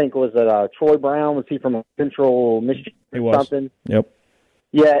 I think, was it Troy Brown? Was he from Central Michigan or something? Yep.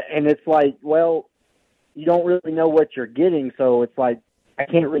 Yeah, and it's like, well, you don't really know what you're getting, so it's like I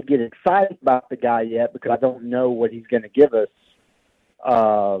can't really get excited about the guy yet because I don't know what he's going to give us,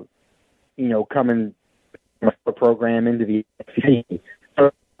 coming from the program into the SEC.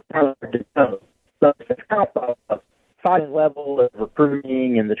 So it's kind of a exciting level of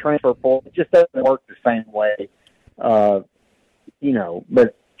recruiting and the transfer portal. It just doesn't work the same way, but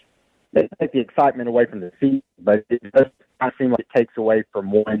they take the excitement away from the season, but it does kind of seem like it takes away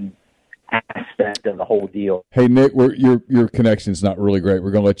from one aspect of the whole deal. Hey, Nick, your connection's not really great.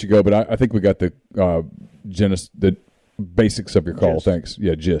 We're going to let you go, but I think we got the the basics of your call. Gist. Thanks.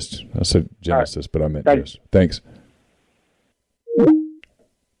 Yeah, gist. I said Genesis, but I meant Thanks. gist. Thanks.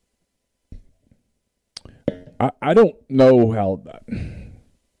 I don't know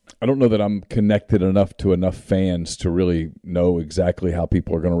I don't know that I'm connected enough to enough fans to really know exactly how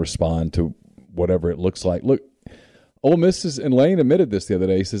people are going to respond to whatever it looks like. Look, Ole Miss and Lane admitted this the other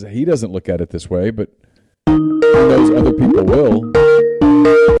day. He says he doesn't look at it this way, but he knows other people will.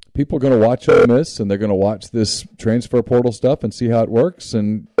 People are going to watch Ole Miss, and they're going to watch this transfer portal stuff and see how it works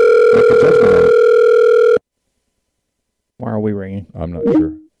and make a judgment on it. Why are we ringing? I'm not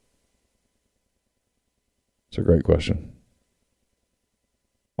sure. It's a great question.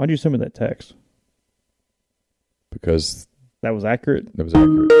 Why did you send me that text? Because that was accurate? That was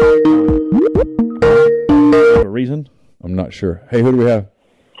accurate. A reason? I'm not sure. Hey, who do we have?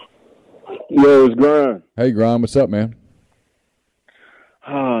 Yo, it's Grind. Hey, Grind, what's up, man?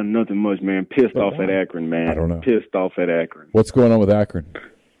 Oh, nothing much, man. Pissed off at Akron, man. I don't know. Pissed off at Akron. What's going on with Akron?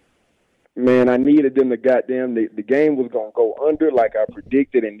 Man, I needed them to goddamn. The game was gonna go under like I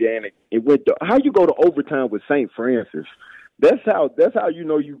predicted, and then it went to how you go to overtime with St. Francis. That's how you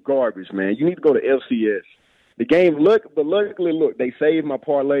know you garbage, man. You need to go to FCS. The game luckily they saved my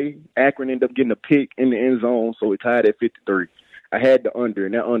parlay. Akron ended up getting a pick in the end zone, so it tied at 53. I had the under,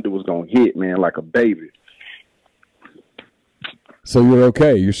 and that under was gonna hit, man, like a baby. So you're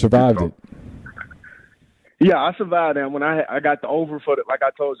okay. You survived it. Yeah, I survived that. When I got the over for the, like I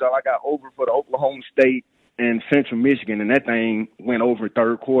told y'all, I got over for the Oklahoma State and Central Michigan, and that thing went over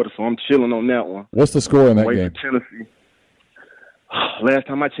third quarter, so I'm chilling on that one. What's the score in that game? For Tennessee. Last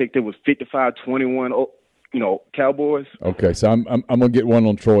time I checked, it was 55-21. Cowboys. Okay, so I'm gonna get one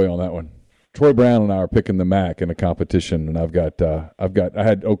on Troy on that one. Troy Brown and I are picking the MAC in a competition, and I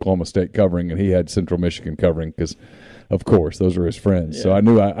had Oklahoma State covering, and he had Central Michigan covering because, of course, those are his friends. Yeah. So I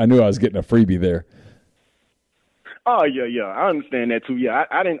knew I was getting a freebie there. Oh yeah, I understand that too. Yeah,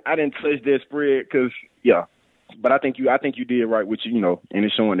 I didn't touch that spread because but I think you did right with and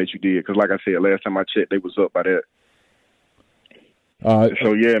it's showing that you did because like I said last time I checked, they was up by that.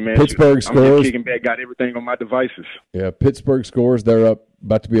 So yeah, man, Pittsburgh scores. I'm just kicking back, got everything on my devices. Yeah, Pittsburgh scores. They're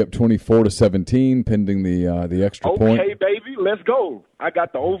about to be up 24-17, pending the extra point. Okay, baby, let's go. I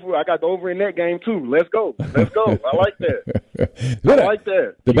got the over in that game too. Let's go. I like that. I like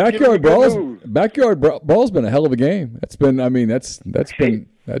that. The backyard brawl's been a hell of a game. That's been the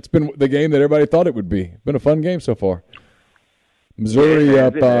game that everybody thought it would be. It's been a fun game so far. Missouri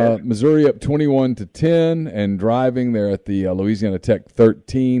up 21-10 and driving there at the Louisiana Tech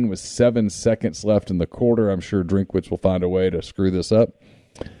 13 with 7 seconds left in the quarter. I'm sure Drinkwitz will find a way to screw this up.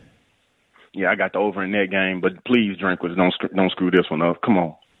 Yeah, I got the over in that game, but please, Drinkwitz, don't screw this one up. Come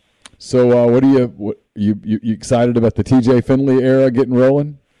on. So, what you excited about the TJ Finley era getting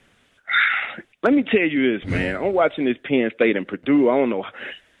rolling? Let me tell you this, man. I'm watching this Penn State and Purdue. I don't know.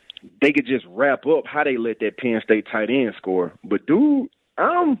 They could just wrap up how they let that Penn State tight end score. But, dude,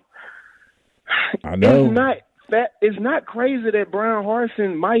 I know. It's not crazy that Brian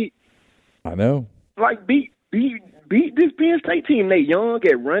Harsin might beat this Penn State team. They young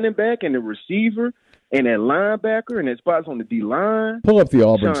at running back and the receiver and that linebacker and that spots on the D-line. Pull up the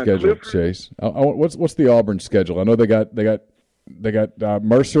Auburn schedule, Chase. What's the Auburn schedule? I know they got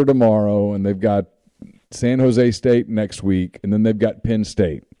Mercer tomorrow, and they've got San Jose State next week, and then they've got Penn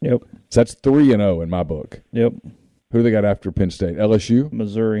State. Yep. So that's 3-0 in my book. Yep. Who do they got after Penn State? LSU?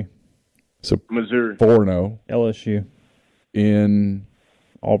 Missouri. So Missouri. 4-0. LSU. In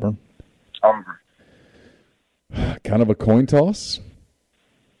Auburn. Kind of a coin toss.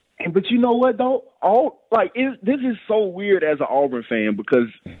 But you know what, though? This is so weird as an Auburn fan because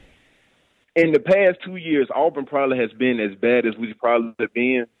in the past 2 years, Auburn probably has been as bad as we've probably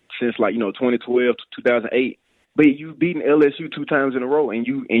been since 2012 to 2008. But you've beaten LSU 2 times in a row, and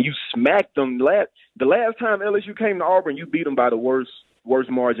you smacked them. The last time LSU came to Auburn, you beat them by the worst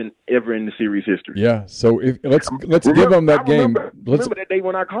margin ever in the series history. Yeah. So let's give them that game. Remember that day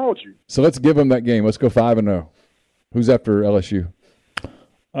when I called you. So let's give them that game. Let's go 5-0. Who's after LSU?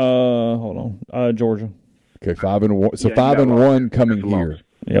 Hold on. Georgia. Okay, 5-1. So 5-1 coming here.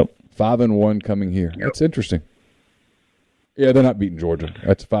 Yep. 5-1 coming here. Yep. That's interesting. Yeah, they're not beating Georgia.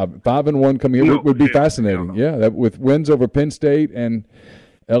 That's 5-1 coming here. Would be fascinating. Yeah, that with wins over Penn State and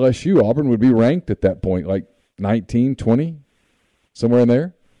LSU, Auburn would be ranked at that point, like 19, 20, somewhere in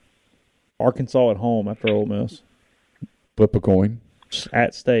there. Arkansas at home after Ole Miss. Flip a coin.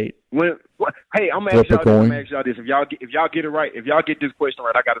 At State. Hey, I'm gonna ask y'all this. If y'all get it right, if y'all get this question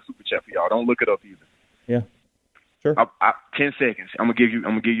right, I got a super chat for y'all. Don't look it up either. Yeah, sure. 10 seconds. I'm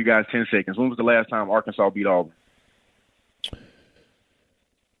gonna give you guys 10 seconds. When was the last time Arkansas beat Auburn?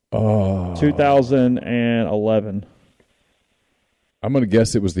 2011. I'm gonna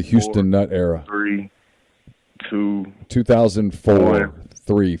guess it was the Houston Nutt era. 3, 2, 2004,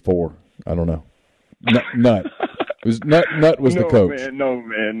 3, 4. I don't know. Nutt. It was Nutt was the coach. No.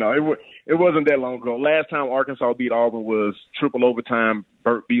 It wasn't that long ago. Last time Arkansas beat Auburn was triple overtime.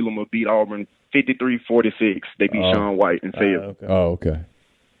 Burt Bielema beat Auburn 53-46. They beat Sean White and Fayetteville. Okay. Oh, okay.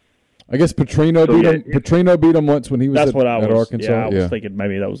 I guess Petrino beat him. Petrino beat him once when he was at Arkansas. Yeah, I was thinking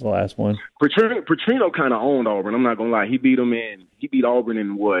maybe that was the last one. Petrino kind of owned Auburn. I'm not gonna lie. He beat Auburn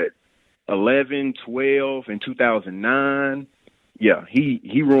in 11, 12, and 2009. Yeah,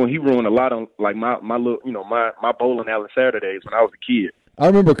 he ruined a lot of my little my bowling alley Saturdays when I was a kid. I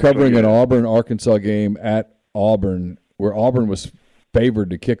remember covering an Auburn-Arkansas game at Auburn where Auburn was favored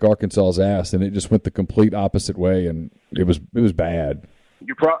to kick Arkansas's ass, and it just went the complete opposite way, and it was bad.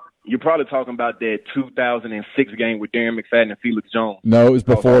 You're probably talking about that 2006 game with Darren McFadden and Felix Jones. No, it was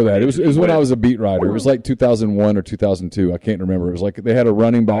before that. It was when I was a beat writer. It was like 2001 or 2002. I can't remember. It was like they had a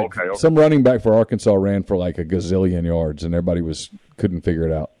running back. Okay. Some running back for Arkansas ran for like a gazillion yards, and everybody couldn't figure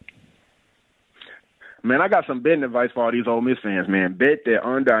it out. Man, I got some betting advice for all these Ole Miss fans, man. Bet that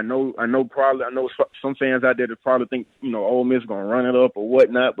under. I know some fans out there that probably think, Ole Miss going to run it up or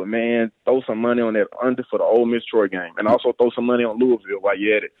whatnot, but, man, throw some money on that under for the Ole Miss Troy game. And also throw some money on Louisville while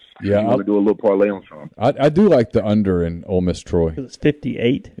you're at it. Yeah. You want to do a little parlay on something. I do like the under in Ole Miss Troy. It's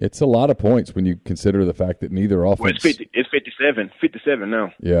 58. It's a lot of points when you consider the fact that neither offense. Well, it's 57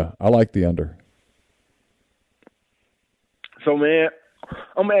 now. Yeah, I like the under. So, man,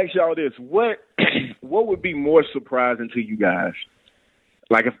 I'm going to ask y'all this. What would be more surprising to you guys?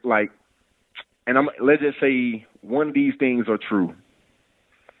 Let's just say one of these things are true.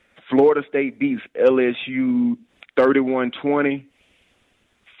 Florida State beats LSU 31-20.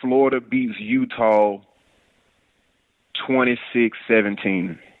 Florida beats Utah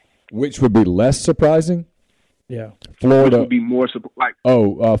 26-17. Which would be less surprising? Yeah. Florida would be more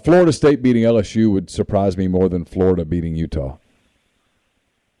Florida State beating LSU would surprise me more than Florida beating Utah.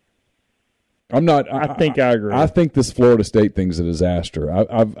 I think I agree. I think this Florida State thing's a disaster.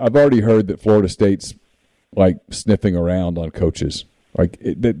 I've already heard that Florida State's like sniffing around on coaches. Like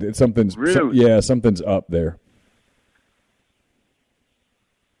something's really? Something's up there.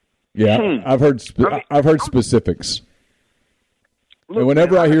 Yeah, I've heard specifics. Look, and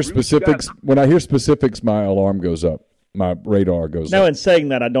whenever man, I hear agree with you specifics, guys. when I hear specifics, my alarm goes up. My radar goes Now, up. in saying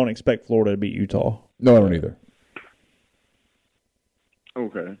that, I don't expect Florida to beat Utah. No, I don't either.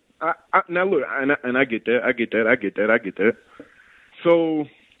 Okay. Now look, and I get that. I get that. So,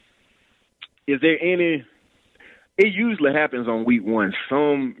 is there any? It usually happens on week one.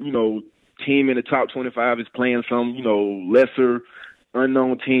 Some, team in the top 25 is playing some, lesser,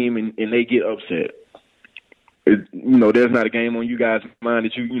 unknown team, and they get upset. There's not a game on you guys' mind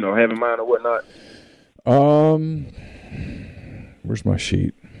that you have in mind or whatnot. Where's my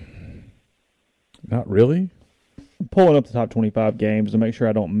sheet? Not really. I'm pulling up the top 25 games to make sure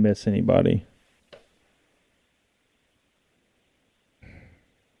I don't miss anybody.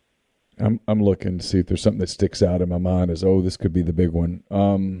 I'm looking to see if there's something that sticks out in my mind as, this could be the big one.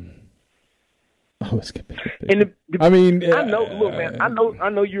 This could be the big one. I know. Look, man, I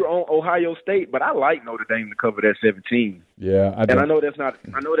know you're on Ohio State, but I like Notre Dame to cover that 17. Yeah, I know that's not.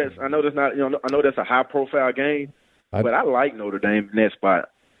 I know that's a high profile game, but I like Notre Dame in that spot.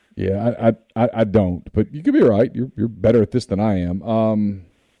 Yeah, I don't, but you could be right. You're better at this than I am.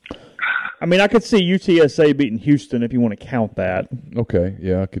 I could see UTSA beating Houston if you want to count that. Okay,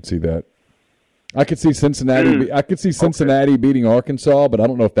 yeah, I could see that. I could see Cincinnati. I could see Cincinnati beating Arkansas, but I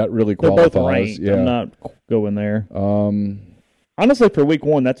don't know if that really qualifies. They're both ranked. Yeah. I'm not going there. Honestly, for week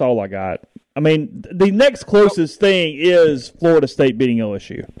one, that's all I got. The next closest thing is Florida State beating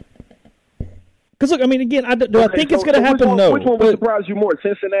LSU. Because, look, again, I think it's going to happen? No. Which one would surprise you more,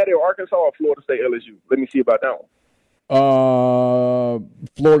 Cincinnati or Arkansas or Florida State LSU? Let me see about that one.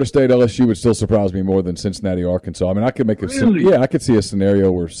 Florida State LSU would still surprise me more than Cincinnati Arkansas. I could make I could see a scenario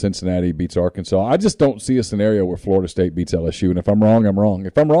where Cincinnati beats Arkansas. I just don't see a scenario where Florida State beats LSU. And if I'm wrong, I'm wrong.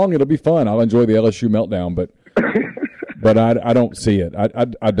 If I'm wrong, it'll be fun. I'll enjoy the LSU meltdown. But I don't see it.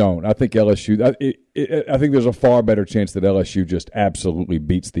 I don't. I think LSU. I think there's a far better chance that LSU just absolutely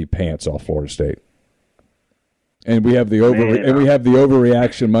beats the pants off Florida State. And we have the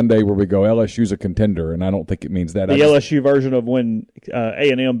overreaction Monday where we go LSU's a contender, and I don't think it means that. The LSU version of when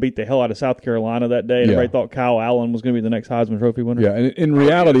A&M beat the hell out of South Carolina that day, and everybody thought Kyle Allen was going to be the next Heisman Trophy winner. Yeah, and in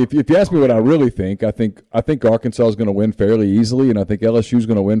reality, if you ask me what I really think, I think Arkansas is going to win fairly easily, and I think LSU is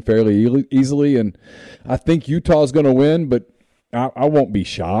going to win fairly easily, and I think Utah is going to win, but I won't be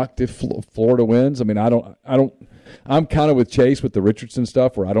shocked if Florida wins. I'm kind of with Chase with the Richardson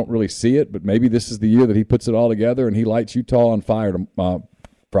stuff where I don't really see it, but maybe this is the year that he puts it all together and he lights Utah on fire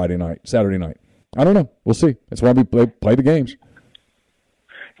Saturday night. I don't know. We'll see. That's why we play the games.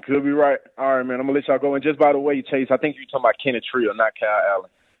 Could be right. All right, man. I'm going to let y'all go. And just by the way, Chase, I think you're talking about Kenneth Trio, not Kyle Allen.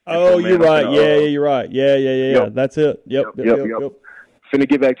 Oh, you're right. You're right. Yeah. Yep. That's it. Yep. Finna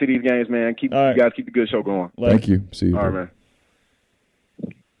get back to these games, man. You guys keep the good show going. Thank you. See you. All right, man.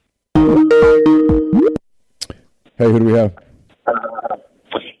 Hey, who do we have?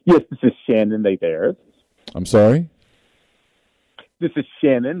 Yes, this is Shannon. They there. I'm sorry? This is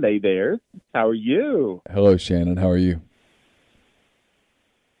Shannon. They there. How are you? Hello, Shannon. How are you?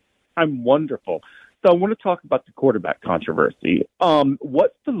 I'm wonderful. So I want to talk about the quarterback controversy.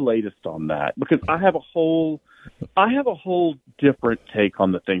 What's the latest on that? Because I have a whole different take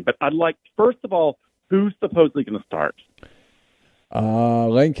on the thing. But I'd like, first of all, who's supposedly going to start?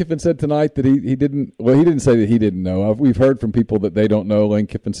 Lane Kiffin said tonight that he didn't. Well, he didn't say that he didn't know. We've heard from people that they don't know. Lane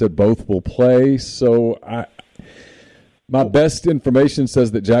Kiffin said both will play. So my best information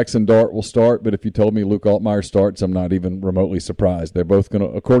says that Jackson Dart will start. But if you told me Luke Altmaier starts, I'm not even remotely surprised. They're both going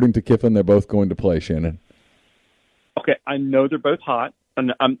to, according to Kiffin, they're both going to play. Shannon. Okay, I know they're both hot.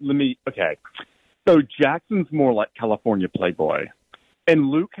 And okay. So Jackson's more like California Playboy.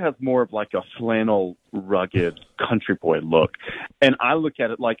 And Luke has more of like a flannel, rugged country boy look. And I look at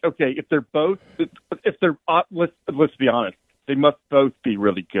it like, okay, if they're let's be honest, they must both be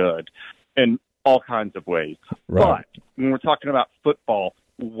really good in all kinds of ways. Right. But when we're talking about football,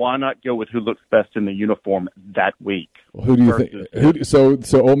 why not go with who looks best in the uniform that week? Well, who do you think? So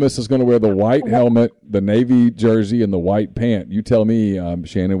Ole Miss is going to wear the white helmet, the navy jersey, and the white pant. You tell me,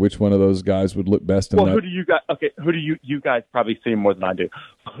 Shannon, which one of those guys would look best in that? Well, who do you guys? Okay, who do you guys probably see more than I do?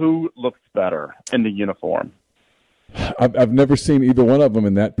 Who looks better in the uniform? I've never seen either one of them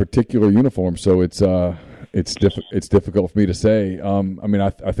in that particular uniform, so it's difficult for me to say.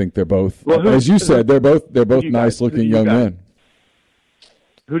 I think they're both, as you said, they're both nice looking young men.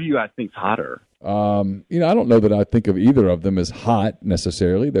 Who do you guys think's hotter? I don't know that I think of either of them as hot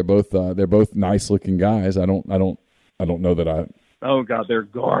necessarily. They're both nice looking guys. I don't know that I. Oh God, they're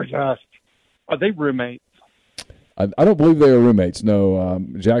gorgeous. Are they roommates? I don't believe they are roommates. No,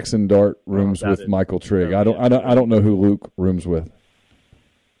 Jackson Dart rooms with Michael Trigg. I don't know who Luke rooms with.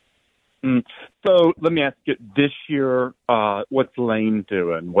 So let me ask you, this year, what's Lane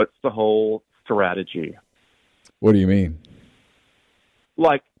doing? What's the whole strategy? What do you mean?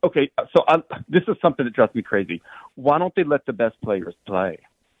 Like, okay, so this is something that drives me crazy. Why don't they let the best players play?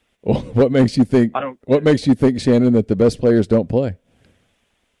 Well, what makes you think? What makes you think, Shannon, that the best players don't play?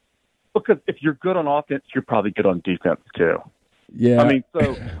 Because if you're good on offense, you're probably good on defense too. Yeah, I mean,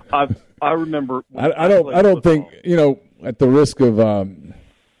 so I remember. I don't think, at the risk of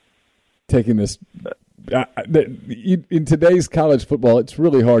taking this. In today's college football, it's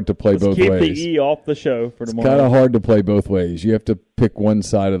really hard to play both ways. Keep the E off the show for tomorrow. It's kind of hard to play both ways. You have to pick one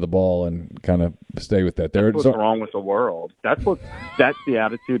side of the ball and kind of stay with that. That's what's wrong with the world. That's the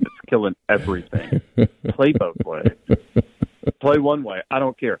attitude that's killing everything. Play both ways. Play one way. I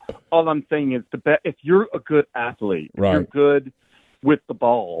don't care. All I'm saying is if you're a good athlete, if you're good with the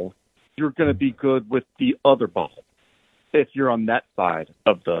ball, you're going to be good with the other ball. If you're on that side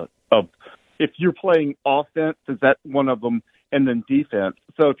of if you're playing offense, is that one of them, and then defense.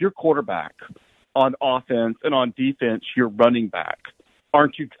 So if you're quarterback on offense and on defense, you're running back.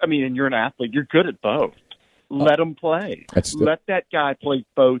 Aren't you? I mean, and you're an athlete. You're good at both. Let them play. Let that guy play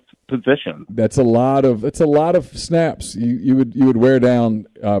both positions. That's a lot of snaps. You would wear down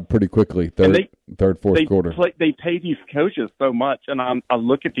pretty quickly. Third, fourth quarter. They pay these coaches so much, and I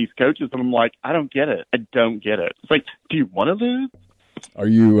look at these coaches and I'm like, I don't get it. I don't get it. It's like, do you want to lose? Are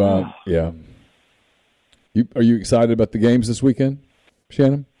you? Yeah. Are you excited about the games this weekend,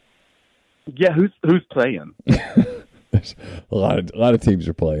 Shannon? Yeah. Who's playing? There's a lot of teams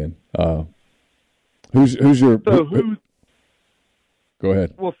are playing. Who's your? Go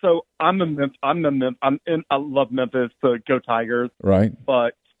ahead. Well, so I love Memphis. So go Tigers. Right.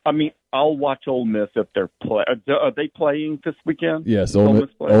 But I mean, I'll watch Ole Miss if they're play. Are they playing this weekend? Yes, Ole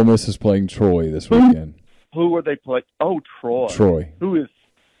Miss is playing Troy this weekend. Who are they playing? Oh, Troy. Troy. Who is?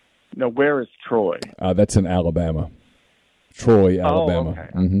 No, where is Troy? That's in Alabama. Troy, Alabama. Okay.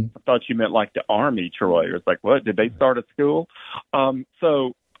 Mm-hmm. I thought you meant like the Army Troy. It was like, what? Did they start a school?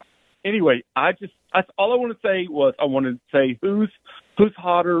 So anyway, that's all I want to say was I wanted to say who's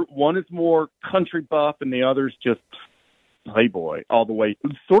hotter. One is more country buff and the other's just playboy all the way.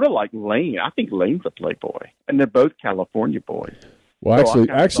 Sort of like Lane. I think Lane's a playboy. And they're both California boys. Well,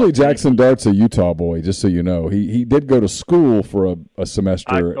 actually, Jackson Dart's a Utah boy, just so you know. He did go to school for a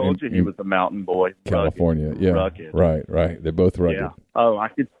semester. I told you he was a mountain boy. California, rugged. yeah. Rugged. Right. They're both rugged. Yeah. Oh, I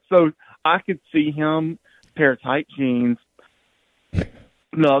could see him, pair of tight jeans,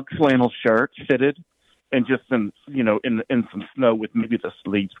 snug flannel shirt fitted, and just some, in some snow with maybe the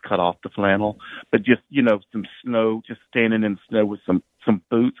sleeves cut off the flannel, but just, some snow, just standing in snow with some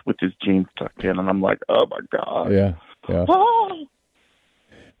boots with his jeans tucked in. And I'm like, oh my God. Yeah. Oh.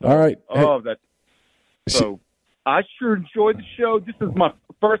 All right. Oh, so I sure enjoyed the show. This is my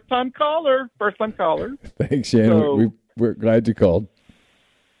first time caller. Thanks, Shannon. So, we're glad you called.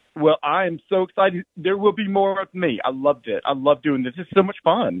 Well, I am so excited. There will be more of me. I loved it. I love doing this. It's so much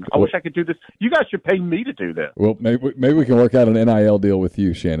fun. I wish I could do this. You guys should pay me to do this. Well, maybe we can work out an NIL deal with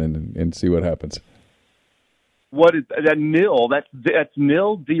you, Shannon, and see what happens. What is that? NIL? That's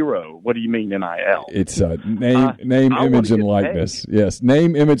NIL zero. What do you mean NIL? It's name, image, and likeness. Paid. Yes,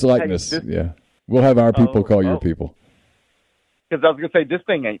 name, image, likeness. Yeah, we'll have our people call your people. Because I was going to say this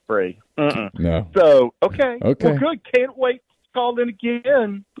thing ain't free. No. So okay. Well, good. Can't wait to call in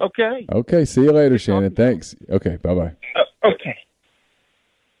again. Okay. Okay. See you later, Shannon. Thanks. Okay. Bye bye. Okay.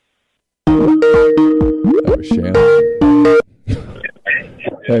 That was Shannon.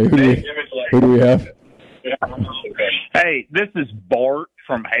 Hey, who do we have? Hey, this is Bart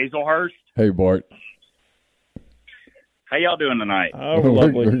from Hazelhurst. Hey, Bart. How y'all doing tonight? Oh, we're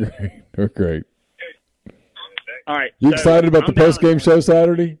lovely. We're great. All right. You excited about the post-game show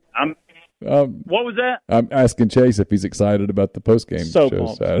Saturday? What was that? I'm asking Chase if he's excited about the post-game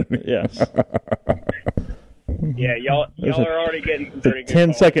show Saturday. Yes. Yeah, y'all are already getting some pretty good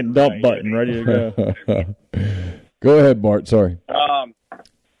 10-second dump button ready to go. Go ahead, Bart. Sorry.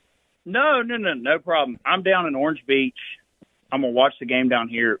 No problem. I'm down in Orange Beach. I'm going to watch the game down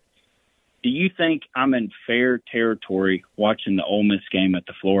here. Do you think I'm in fair territory watching the Ole Miss game at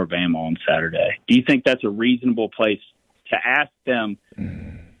the Floribama on Saturday? Do you think that's a reasonable place to ask them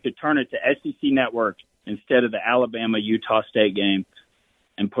to turn it to SEC Network instead of the Alabama-Utah State game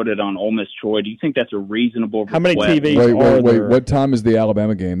and put it on Ole Miss Troy? Do you think that's a reasonable request? How many TVs are there? Wait. What time is the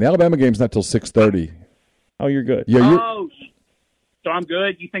Alabama game? The Alabama game's not till 6:30. Oh, you're good. Yeah, So I'm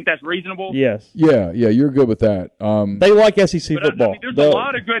good. You think that's reasonable? Yes. Yeah, you're good with that. They like SEC But, football. I mean, there's a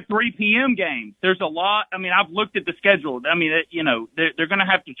lot of good 3 p.m. games. There's a lot. I mean, I've looked at the schedule. I mean, they're going to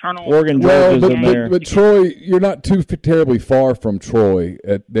have to turn on. Oregon, Well, Georgia's in there. but Troy, you're not too terribly far from Troy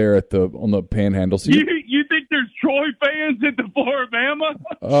on the Panhandle. So You think there's Troy fans at the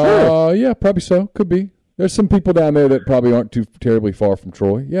Floribama? Yeah, probably so. Could be. There's some people down there that probably aren't too terribly far from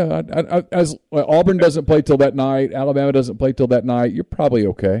Troy. Yeah, Auburn doesn't play till that night. Alabama doesn't play till that night. You're probably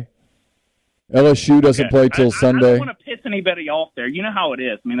okay. LSU doesn't play till Sunday. I don't want to piss anybody off there. You know how it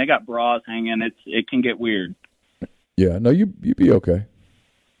is. I mean, they got bras hanging. It can get weird. Yeah, no, you'd be okay.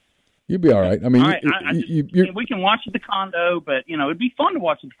 You'd be all right. I mean, All right, we can watch at the condo, but it'd be fun to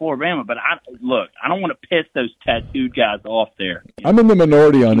watch at the Floribama. But I don't want to piss those tattooed guys off there. I'm in the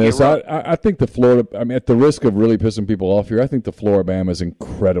minority on this. I think the Florida. I mean, at the risk of really pissing people off here, I think the Floribama is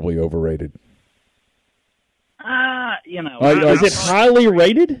incredibly overrated. Is it highly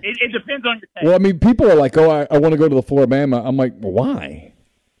rated? It depends on your taste. Well, I mean, people are like, "Oh, I want to go to the Floribama." I'm like, well, why?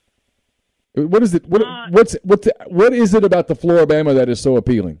 What is it? What is it about the Floribama that is so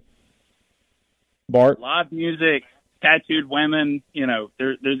appealing? Bart? Live music, tattooed women.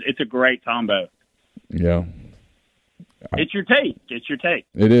 It's a great combo. Yeah. It's your taste. It's your taste.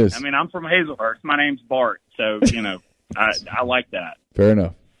 It is. I mean, I'm from Hazelhurst. My name's Bart, so I like that. Fair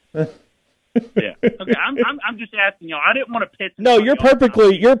enough. Yeah. Okay. I'm just asking y'all. I didn't want to piss. No, you're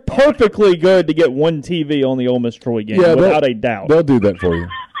perfectly good to get one TV on the Ole Miss Troy game without a doubt. They'll do that for you.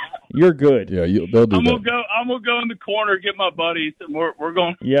 You're good. Yeah, they'll do I'm that. gonna go in the corner, get my buddies, and we're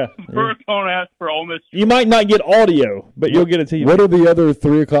going. Yeah. We're going to ask for Ole Miss. You might not get audio, but you'll get a TV. What are the other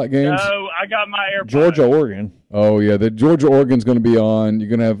 3:00 games? No, I got my AirPods. Georgia, Oregon. Oh yeah, the Georgia Oregon's going to be on. You're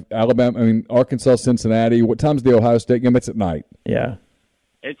going to have Arkansas, Cincinnati. What time's the Ohio State game? It's at night. Yeah.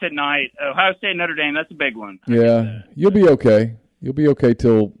 It's at night. Ohio State, Notre Dame. That's a big one. Yeah, you'll be okay. You'll be okay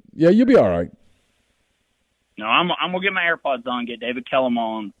till you'll be all right. No, I'm gonna get my AirPods on, get David Kellum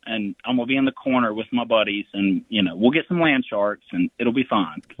on, and I'm gonna be in the corner with my buddies, and we'll get some land sharks, and it'll be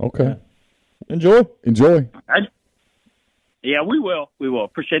fine. Okay. Enjoy. Yeah, we will. We will.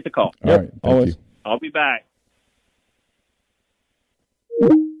 Appreciate the call. All right. Thank you. I'll be back.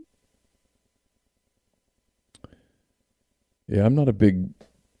 Yeah, I'm not a big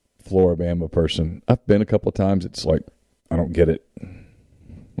Floribama person. I've been a couple of times. It's like I don't get it.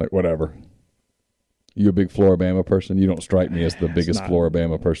 Like whatever. You a big Floribama person? You don't strike me as the biggest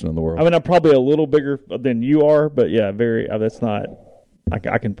Floribama person in the world. I mean, I'm probably a little bigger than you are, but yeah, very. That's not.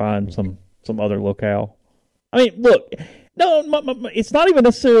 I can find some other locale. I mean, look, no, it's not even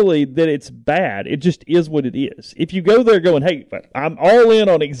necessarily that it's bad. It just is what it is. If you go there going, hey, I'm all in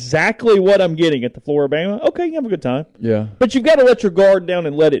on exactly what I'm getting at the Floribama, okay, you have a good time. Yeah. But you've got to let your guard down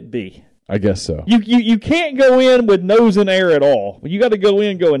and let it be. I guess so. You can't go in with nose in air at all. You got to go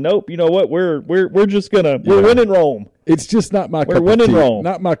in going, nope. You know what? We're just gonna we're winning Rome. It's just not my cup of tea. We're winning Rome.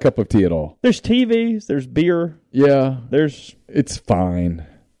 Not my cup of tea at all. There's TVs. There's beer. Yeah. It's fine.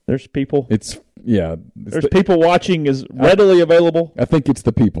 There's people. There's people watching is readily available. I think it's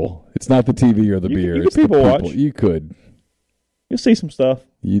the people. It's not the TV or the beer. You it's can people the people. watch. You could. You'll see some stuff.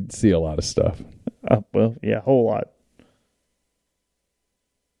 You'd see a lot of stuff. Well, yeah, a whole lot.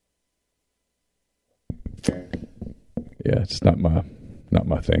 Yeah, it's not my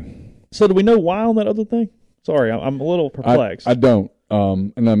thing. So do we know why on that other thing? Sorry, I'm a little perplexed. I don't.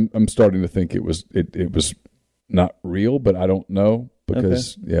 And I'm starting to think it was not real, but I don't know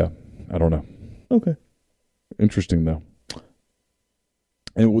because I don't know. Okay. Interesting though.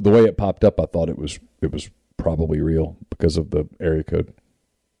 And the way it popped up, I thought it was probably real because of the area code.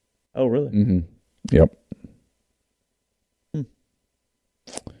 Oh, really? Mm-hmm. Yep.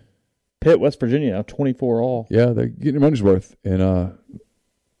 Pitt, West Virginia, 24-all. Yeah, they're getting their money's worth in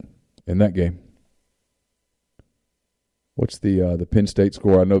that game. What's the Penn State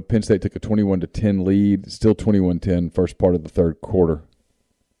score? I know Penn State took a 21-10 lead. Still 21-10 first part of the third quarter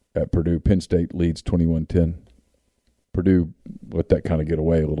at Purdue. Penn State leads 21-10. Purdue let that kind of get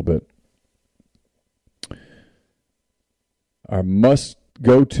away a little bit. Our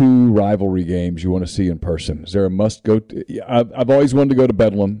must-go-to rivalry games you want to see in person. Is there a must-go-to? I've always wanted to go to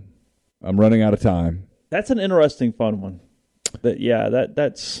Bedlam. I'm running out of time. That's an interesting, fun one.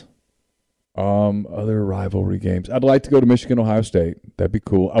 That's other rivalry games. I'd like to go to Michigan, Ohio State. That'd be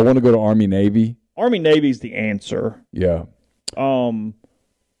cool. I want to go to Army Navy. Army Navy's the answer. Yeah. I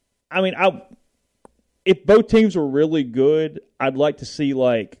mean, if both teams were really good, I'd like to see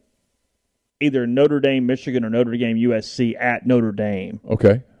like either Notre Dame, Michigan, or Notre Dame, USC at Notre Dame.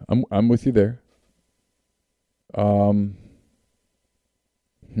 Okay, I'm with you there.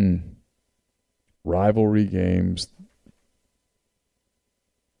 Rivalry games.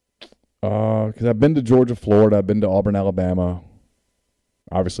 Because I've been to Georgia, Florida. I've been to Auburn, Alabama.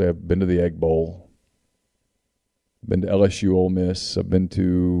 Obviously, I've been to the Egg Bowl. I've been to LSU, Ole Miss. I've been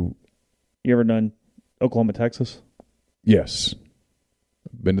to... You ever done Oklahoma, Texas? Yes.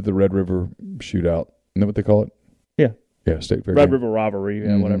 I've been to the Red River Shootout. Isn't that what they call it? Yeah. Yeah, State Fair. Red River Rivalry,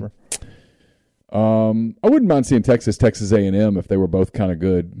 whatever. I wouldn't mind seeing Texas A&M if they were both kind of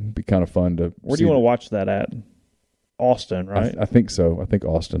good. It'd be kind of fun to Where do you want to watch that at? Austin, right? I think so. I think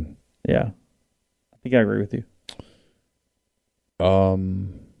Austin. Yeah. I think I agree with you.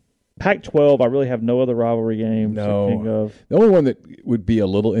 Pac-12, I really have no other rivalry games to think of. The only one that would be a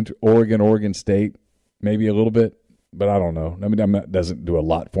little Oregon State, maybe a little bit, but I don't know. I mean, that doesn't do a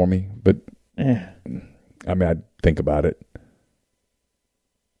lot for me, but I mean, I'd think about it.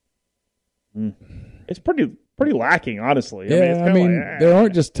 It's pretty lacking, honestly. Yeah, there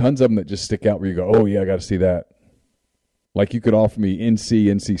aren't just tons of them that just stick out where you go, oh, yeah, I got to see that. Like, you could offer me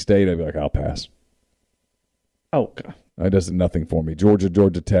NC State, I'd be like, I'll pass. Oh, God. That does nothing for me. Georgia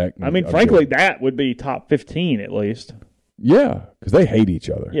Tech. I mean, frankly, that would be top 15 at least. Yeah, because they hate each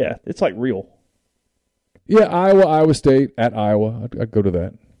other. Yeah, it's like real. Yeah, Iowa State at Iowa. I'd go to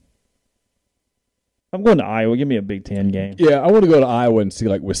that. I'm going to Iowa. Give me a Big Ten game. Yeah, I want to go to Iowa and see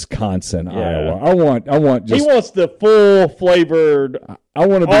like Wisconsin, Iowa. I want just. He wants the full flavored. I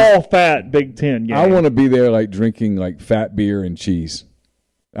want to be all fat Big Ten game. I want to be there like drinking like fat beer and cheese.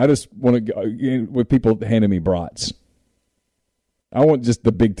 I just want to go with people handing me brats. I want just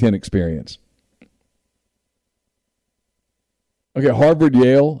the Big Ten experience. Okay, Harvard,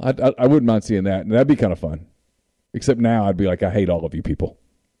 Yale. I wouldn't mind seeing that. That'd be kind of fun. Except now I'd be like, I hate all of you people.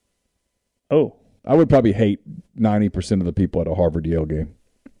 Oh. I would probably hate 90% of the people at a Harvard-Yale game.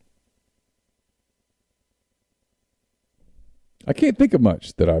 I can't think of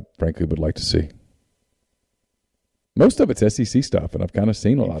much that I frankly would like to see. Most of it's SEC stuff, and I've kind of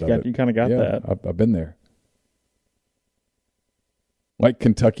seen a lot of it. You kind of got that. I've been there. Like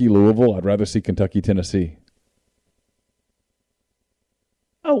Kentucky, Louisville, I'd rather see Kentucky, Tennessee.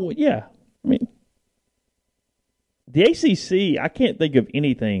 Oh, yeah. I mean, the ACC, I can't think of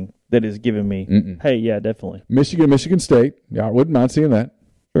anything that has given me, hey, yeah, definitely. Michigan State. Yeah, I wouldn't mind seeing that.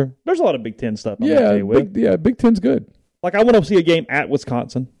 Sure. There's a lot of Big Ten stuff. Big Ten's good. Like, I want to see a game at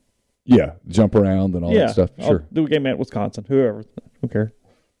Wisconsin. Yeah, jump around and all that stuff. Sure. I'll do a game at Wisconsin. Whoever. Who cares?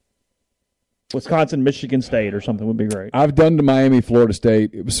 Wisconsin, Michigan State or something would be great. I've done to Miami, Florida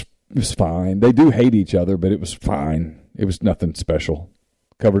State. It was fine. They do hate each other, but it was fine. It was nothing special.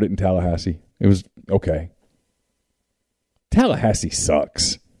 Covered it in Tallahassee. It was okay. Tallahassee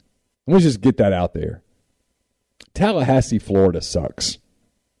sucks. Let's just get that out there. Tallahassee, Florida sucks.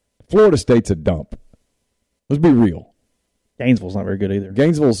 Florida State's a dump. Let's be real. Gainesville's not very good either.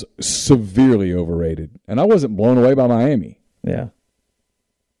 Gainesville's severely overrated. And I wasn't blown away by Miami. Yeah.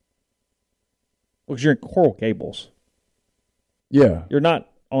 Because you're in Coral Gables. Yeah. You're not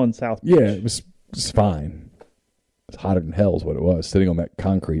on South Beach. Yeah, it was fine. It's hotter than hell is what it was, sitting on that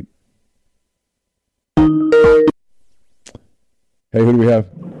concrete. Hey, who do we have?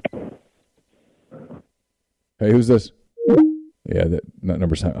 Hey, who's this? Yeah, that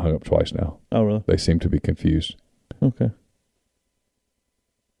number's hung up twice now. Oh, really? They seem to be confused. Okay.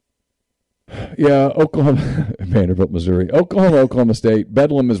 Yeah, Oklahoma, Vanderbilt, Missouri. Oklahoma State.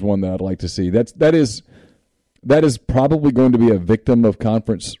 Bedlam is one that I'd like to see. That is probably going to be a victim of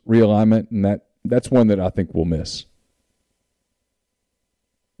conference realignment, and that's one that I think we'll miss.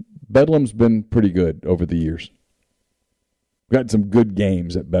 Bedlam's been pretty good over the years. We've got some good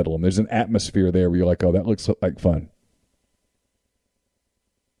games at Bedlam. There's an atmosphere there where you're like, oh, that looks like fun.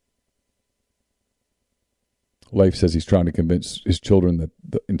 Leif says he's trying to convince his children that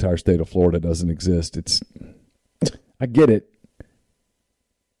the entire state of Florida doesn't exist. I get it.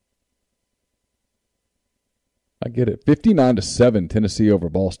 59-7, Tennessee over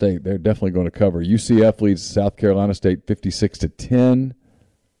Ball State. They're definitely going to cover. UCF leads South Carolina State 56-10.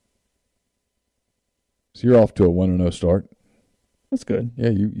 So you're off to a 1-0 start. That's good.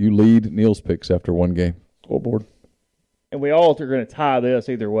 Yeah, you lead Neil's picks after one game. Scoreboard. And we all are going to tie this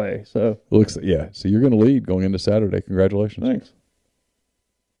either way. So so you're going to lead going into Saturday. Congratulations. Thanks.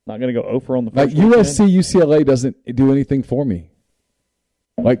 Not going to go over on the first. Like USC, UCLA doesn't do anything for me.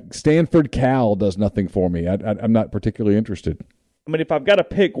 Like Stanford, Cal does nothing for me. I'm not particularly interested. I mean, if I've got to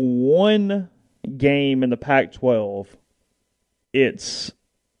pick one game in the Pac-12, it's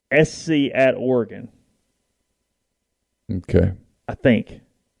SC at Oregon. Okay. I think.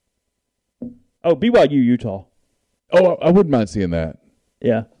 Oh, BYU, Utah. Oh, I wouldn't mind seeing that.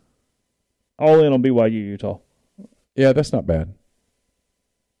 Yeah. All in on BYU, Utah. Yeah, that's not bad.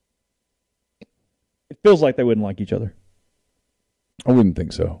 It feels like they wouldn't like each other. I wouldn't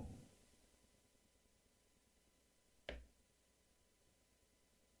think so.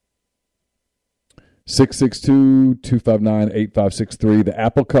 662-259-8563. The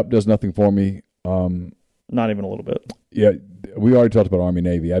Apple Cup does nothing for me. Not even a little bit. Yeah, we already talked about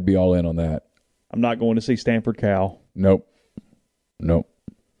Army-Navy. I'd be all in on that. I'm not going to see Stanford Cal. Nope.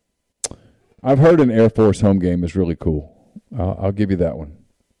 I've heard an Air Force home game is really cool. I'll give you that one.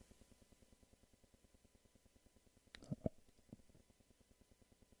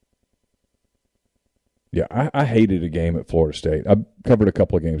 Yeah, I hated a game at Florida State. I covered a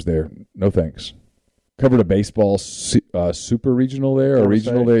couple of games there. No thanks. Covered a baseball super regional there or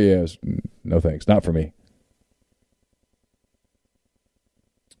regional there. Yes. No thanks. Not for me.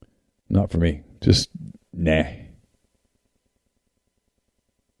 Not for me. Just nah.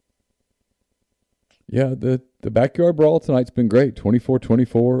 Yeah, the backyard brawl tonight's been great.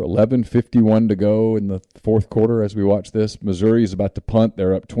 24-24, 11:51 to go in the fourth quarter as we watch this. Missouri is about to punt.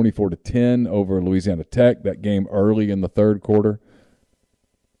 They're up 24-10 over Louisiana Tech. That game early in the third quarter.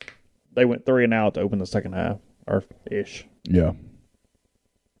 They went 3 and out to open the second half, or ish. Yeah.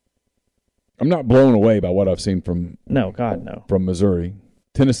 I'm not blown away by what I've seen from from Missouri.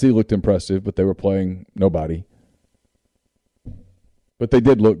 Tennessee looked impressive, but they were playing nobody. But they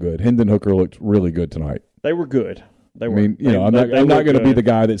did look good. Hendon Hooker looked really good tonight. They were good. I'm not going to be the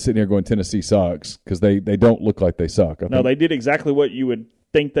guy that's sitting here going Tennessee sucks because they don't look like they suck. They did exactly what you would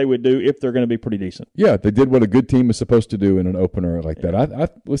think they would do if they're going to be pretty decent. Yeah, they did what a good team is supposed to do in an opener like that.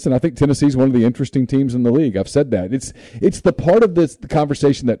 I think Tennessee's one of the interesting teams in the league. I've said that. It's the part of the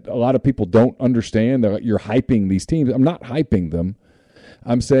conversation that a lot of people don't understand. You're hyping these teams. I'm not hyping them.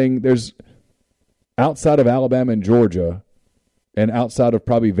 I'm saying there's outside of Alabama and Georgia and outside of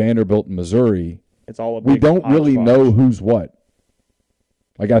probably Vanderbilt and Missouri, it's all we don't really know who's what.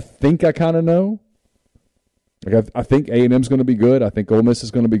 Like, I think I kind of know. Like, I think A&M's going to be good. I think Ole Miss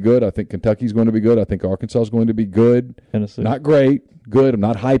is going to be good. I think Kentucky's going to be good. I think Arkansas is going to be good. Tennessee. Not great. Good. I'm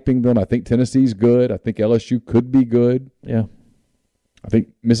not hyping them. I think Tennessee's good. I think LSU could be good. Yeah. I think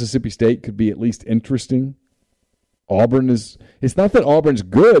Mississippi State could be at least interesting. Auburn is – it's not that Auburn's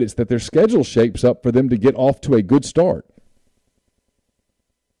good. It's that their schedule shapes up for them to get off to a good start.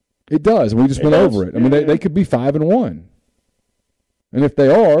 It does. We just went over it. I mean, they could be 5-1. And if they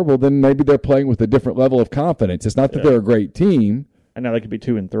are, well, then maybe they're playing with a different level of confidence. It's not that they're a great team. And now they could be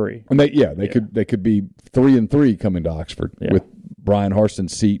 2-3. And they could be 3-3 coming to Oxford with Brian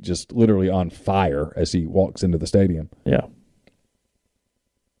Harson's seat just literally on fire as he walks into the stadium. Yeah.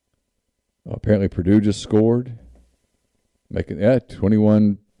 Apparently Purdue just scored, making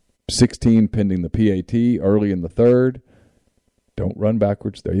 21-16 pending the PAT early in the third. Don't run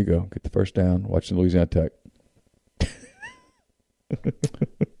backwards. There you go. Get the first down. Watching Louisiana Tech.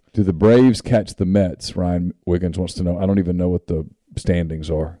 Do the Braves catch the Mets? Ryan Wiggins wants to know. I don't even know what the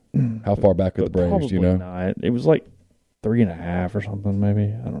standings are. How far back are the Braves? Do you know? Not. It was like 3.5 or something, maybe.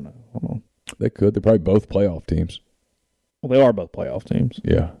 I don't know. Hold on. They could. They're probably both playoff teams. Well, they are both playoff teams.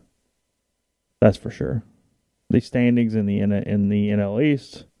 Yeah, that's for sure. The standings in the NL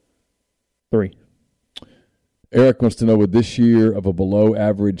East, 3. Eric wants to know, would this year of a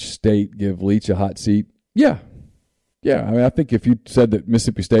below-average state give Leach a hot seat? Yeah. Yeah, I mean, I think if you said that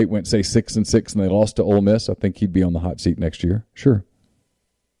Mississippi State went, say, 6-6 and they lost to Ole Miss, I think he'd be on the hot seat next year. Sure.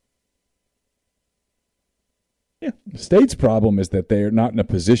 Yeah. The State's problem is that they're not in a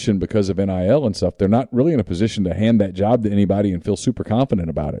position because of NIL and stuff. They're not really in a position to hand that job to anybody and feel super confident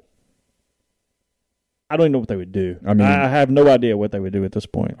about it. I don't even know what they would do. I mean, I have no idea what they would do at this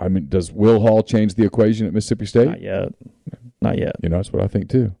point. I mean, does Will Hall change the equation at Mississippi State? Not yet. Not yet. You know, that's what I think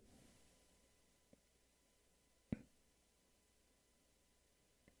too.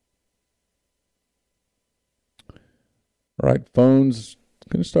 All right, phones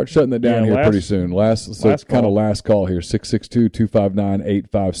going to start shutting that down here pretty soon. Last call here,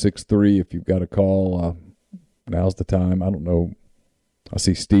 662-259-8563. If you've got a call, now's the time. I don't know. I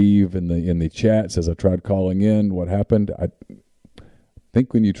see Steve in the chat says I tried calling in. What happened? I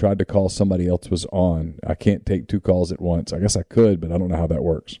think when you tried to call, somebody else was on. I can't take 2 calls at once. I guess I could, but I don't know how that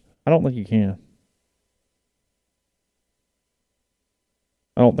works. I don't think you can.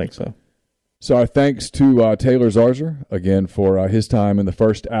 I don't think so. So our thanks to Taylor Zarzour, again, for his time in the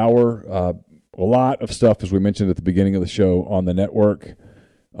first hour. A lot of stuff, as we mentioned at the beginning of the show, on the network.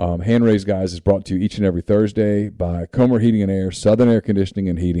 Hand Raised Guys is brought to you each and every Thursday by Comer Heating and Air, Southern Air Conditioning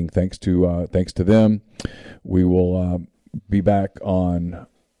and Heating. Thanks to them. We will be back on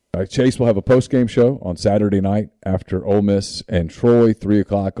Chase will have a post-game show on Saturday night after Ole Miss and Troy, 3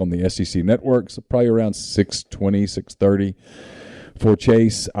 o'clock on the SEC Network, so probably around 6:20, 6:30. For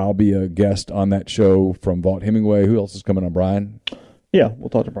Chase, I'll be a guest on that show from Vaught Hemingway. Who else is coming on, Brian? Yeah, we'll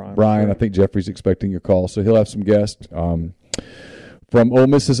talk to Brian. Brian, I think Jeffrey's expecting your call, so he'll have some guests. from Ole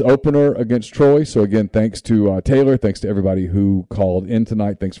Miss's opener against Troy. So, again, thanks to Taylor. Thanks to everybody who called in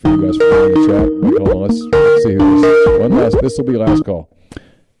tonight. Thanks for you guys for calling the chat. Wait, hold on. Let's see who this is. One last. This will be last call.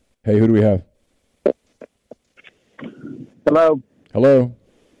 Hey, who do we have? Hello. Hello.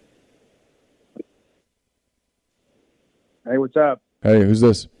 Hey, what's up? Hey, who's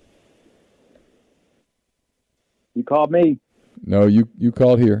this? You called me. No, you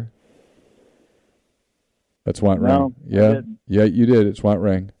called here. That's why it rang. No, Yeah, I didn't. Yeah, you did. It's why it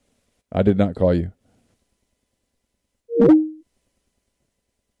rang. I did not call you.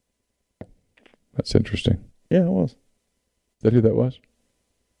 That's interesting. Yeah, it was. Is that who that was?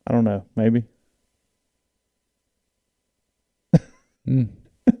 I don't know. Maybe. Don't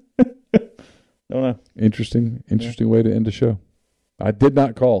know. Interesting way to end the show. I did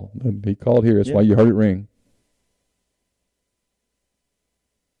not call. He called here. That's why you heard it ring.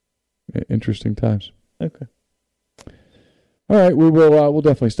 Interesting times. Okay. All right, we'll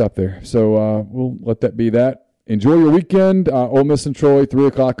definitely stop there. So we'll let that be that. Enjoy your weekend. Ole Miss and Troy, 3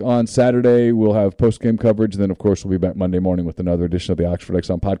 o'clock on Saturday. We'll have post-game coverage. And then, of course, we'll be back Monday morning with another edition of the Oxford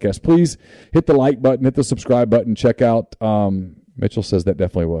Exxon podcast. Please hit the like button, hit the subscribe button. Check out, Mitchell says that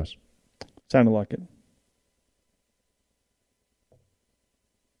definitely was. Sounded like it.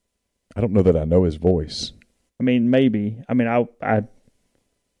 I don't know that I know his voice. I mean, maybe. I mean, I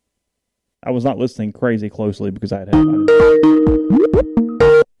was not listening crazy closely because I had headphones.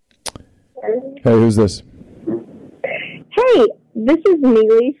 Hey, who's this? Hey, this is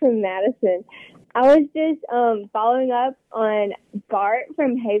Neely from Madison. I was just following up on Bart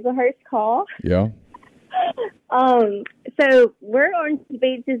from Hazelhurst call. Yeah. So we're on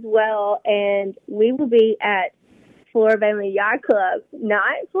Beach as well, and we will be at Floribama Yacht Club.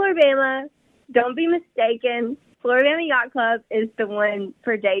 Not Floribama. Don't be mistaken. Floribama Yacht Club is the one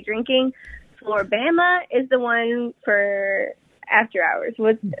for day drinking. Floribama is the one for after hours,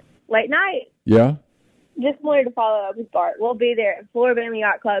 with late night. Yeah. Just wanted to follow up with Bart. We'll be there at Floribama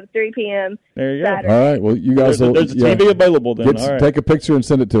Yacht Club, 3 p.m. There you Saturday. go. All right. Well, you guys there's a TV available then. All right. Take a picture and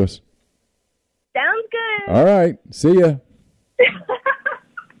send it to us. Sounds good. All right. See ya.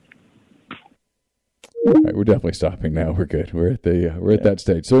 All right, we're definitely stopping now. We're good. We're at that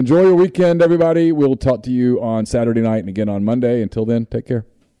stage. So enjoy your weekend, everybody. We'll talk to you on Saturday night and again on Monday. Until then, take care.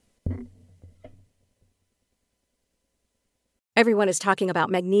 Everyone is talking about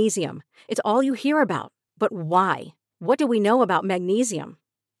magnesium. It's all you hear about. But why? What do we know about magnesium?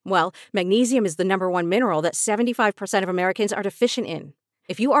 Well, magnesium is the #1 mineral that 75% of Americans are deficient in.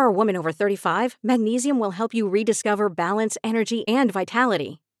 If you are a woman over 35, magnesium will help you rediscover balance, energy, and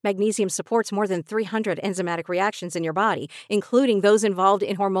vitality. Magnesium supports more than 300 enzymatic reactions in your body, including those involved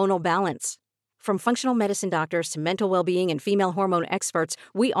in hormonal balance. From functional medicine doctors to mental well-being and female hormone experts,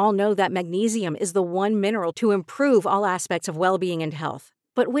 we all know that magnesium is the one mineral to improve all aspects of well-being and health.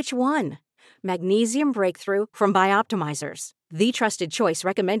 But which one? Magnesium Breakthrough from Bioptimizers, the trusted choice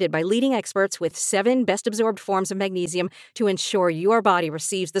recommended by leading experts with 7 best-absorbed forms of magnesium to ensure your body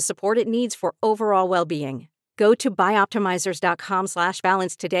receives the support it needs for overall well-being. Go to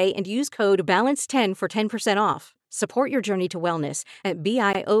bioptimizers.com/balance today and use code BALANCE10 for 10% off. Support your journey to wellness at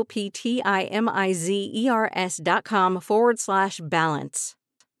bioptimizers.com/balance.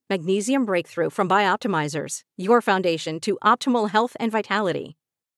 Magnesium Breakthrough from Bioptimizers, your foundation to optimal health and vitality.